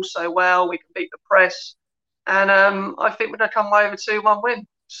keep the ball so well. We can beat the press. And I think we're going to come away with a 2-1 win.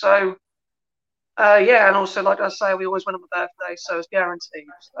 So, and also, like I say, we always win on my birthday, so it's guaranteed.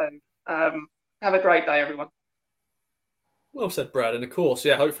 So, have a great day, everyone. Well said, Brad. And of course,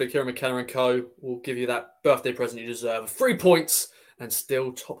 hopefully Kieran McKenna & co. will give you that birthday present you deserve. 3 points and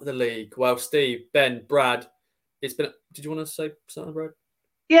still top of the league. Well, Steve, Ben, Brad, it's been... Did you want to say something, Brad?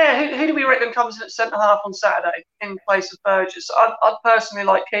 Yeah, who do we reckon comes in at centre-half on Saturday in place of Burgess? I'd personally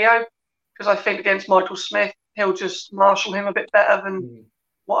like Keogh, because I think against Michael Smith, he'll just marshal him a bit better than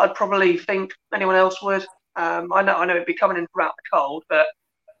what I'd probably think anyone else would. I know it'd be coming in from out the cold, but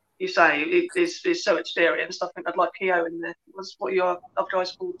you say is so experienced. I think I'd like Keogh in there. What are your other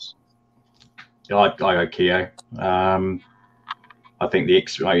guys' thoughts? Yeah, I go Keogh. I think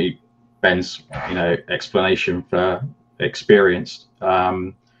Ben's explanation for experienced.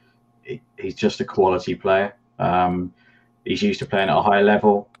 He's just a quality player. He's used to playing at a high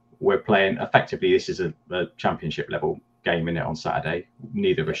level. We're playing effectively. This is a championship level game in it on Saturday.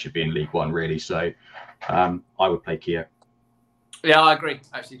 Neither of us should be in League One really. So I would play Keogh. Yeah, I agree.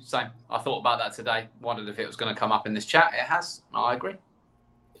 Actually, same. I thought about that today. Wondered if it was going to come up in this chat. It has. I agree.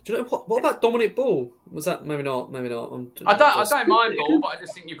 Do you know what about Dominic Ball? Was that maybe not? I don't mind Ball, but I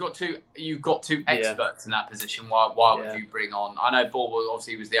just think you've got two experts in that position. Why would you bring on? I know Ball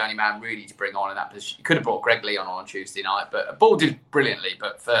obviously was the only man really to bring on in that position. You could have brought Greg Lee on Tuesday night, but Ball did brilliantly.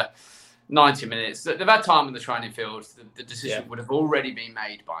 But for 90 minutes, they've had time in the training field. The decision would have already been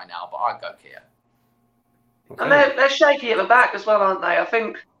made by now. But I'd go Keogh. Okay. And they're shaky at the back as well, aren't they? I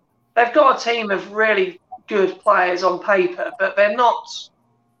think they've got a team of really good players on paper, but they're not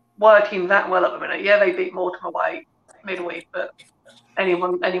working that well at the minute. Yeah, they beat Morecambe away midweek, but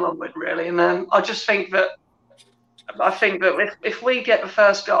anyone would really. And I think that if we get the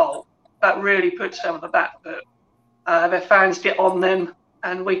first goal, that really puts them on the back foot. Their fans get on them,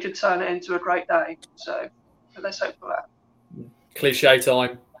 and we could turn it into a great day. So let's hope for that. Cliche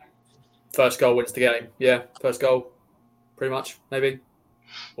time. First goal wins the game. Yeah, first goal, pretty much, maybe.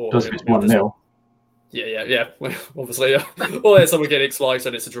 Or does it's 1-0. Yeah. Well, obviously, or there's someone getting sliced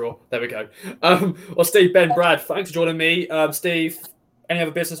and it's a draw. There we go. Well, Steve, Ben, Brad, thanks for joining me. Steve, any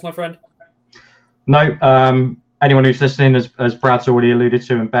other business, my friend? No. Anyone who's listening, as Brad's already alluded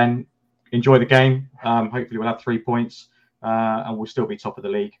to, and Ben, enjoy the game. Hopefully, we'll have 3 points, and we'll still be top of the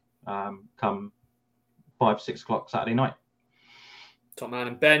league come 5-6 o'clock Saturday night. Top man.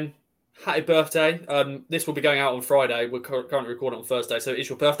 And Ben, happy birthday. This will be going out on Friday. We're currently recording on Thursday, so it's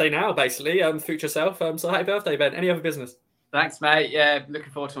your birthday now, basically. Future self. So happy birthday, Ben. Any other business? Thanks, mate. Yeah,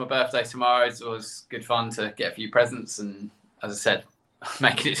 looking forward to my birthday tomorrow. It's always good fun to get a few presents, and as I said,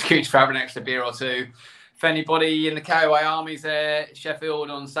 make an excuse for having an extra beer or two. If anybody in the KOA Army's there,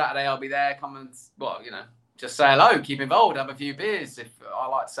 Sheffield on Saturday, I'll be there. Come and, just say hello, keep involved, have a few beers. If I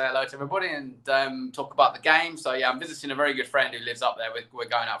like to say hello to everybody and talk about the game. So yeah, I'm visiting a very good friend who lives up there. We're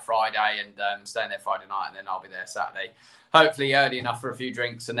going out Friday and staying there Friday night, and then I'll be there Saturday. Hopefully early enough for a few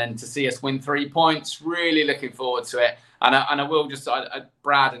drinks, and then to see us win 3 points. Really looking forward to it. And I will just,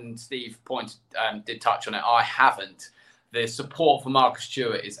 Brad and Steve did touch on it. I haven't. The support for Marcus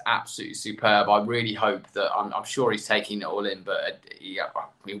Stewart is absolutely superb. I really hope that, I'm sure he's taking it all in, but he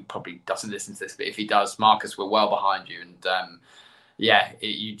probably doesn't listen to this. But if he does, Marcus, we're well behind you. And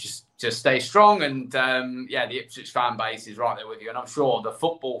you just stay strong, and the Ipswich fan base is right there with you, and I'm sure the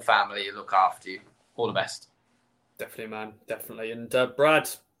football family will look after you. All the best. Definitely, man. Definitely. And Brad,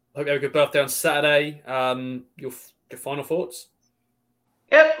 hope you have a good birthday on Saturday. Your final thoughts?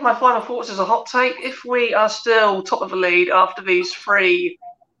 Yep, my final thoughts is a hot take. If we are still top of the league after these 3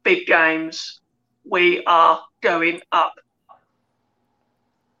 big games, we are going up.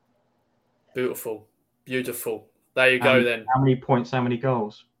 Beautiful. There you go, then. How many points, how many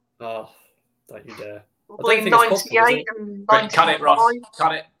goals? Oh, don't you dare. Probably 98 and 99. Cut it, Ross.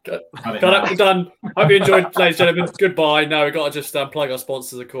 Cut it. Got it. We're done. Hope you enjoyed, ladies and gentlemen. Goodbye. No, we've got to just plug our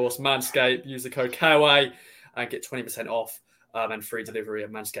sponsors, of course. Manscaped. Use the code KOA and get 20% off and free delivery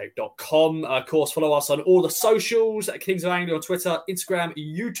at manscaped.com. Of course, follow us on all the socials at Kings of Anglia on Twitter, Instagram,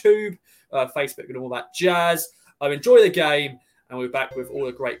 YouTube, Facebook, and all that jazz. Enjoy the game. And we're back with all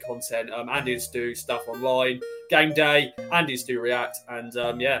the great content. Andy's do stuff online, game day, Andy's do react, and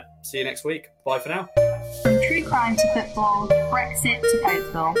see you next week. Bye for now. From true crime to football, Brexit to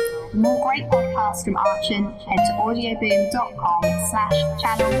Cokeville. For more great podcasts from Archon, head to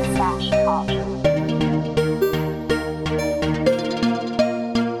audioboom.com/channel/Archon.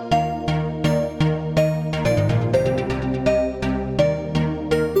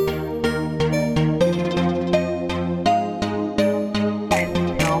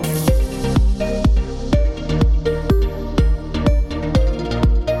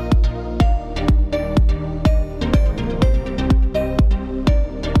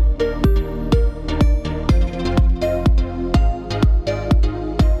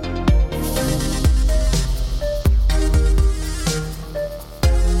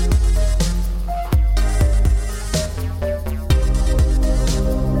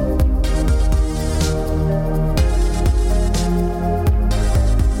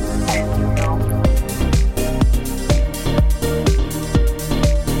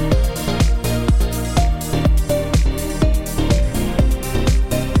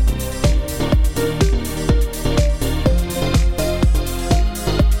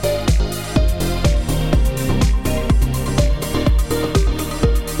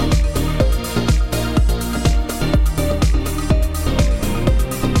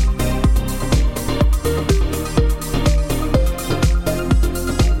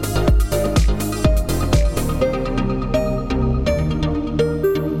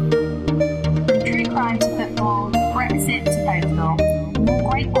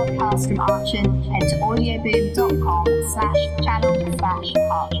 From Archon, head to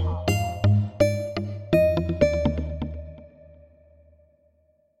audioboom.com/channel/Archon.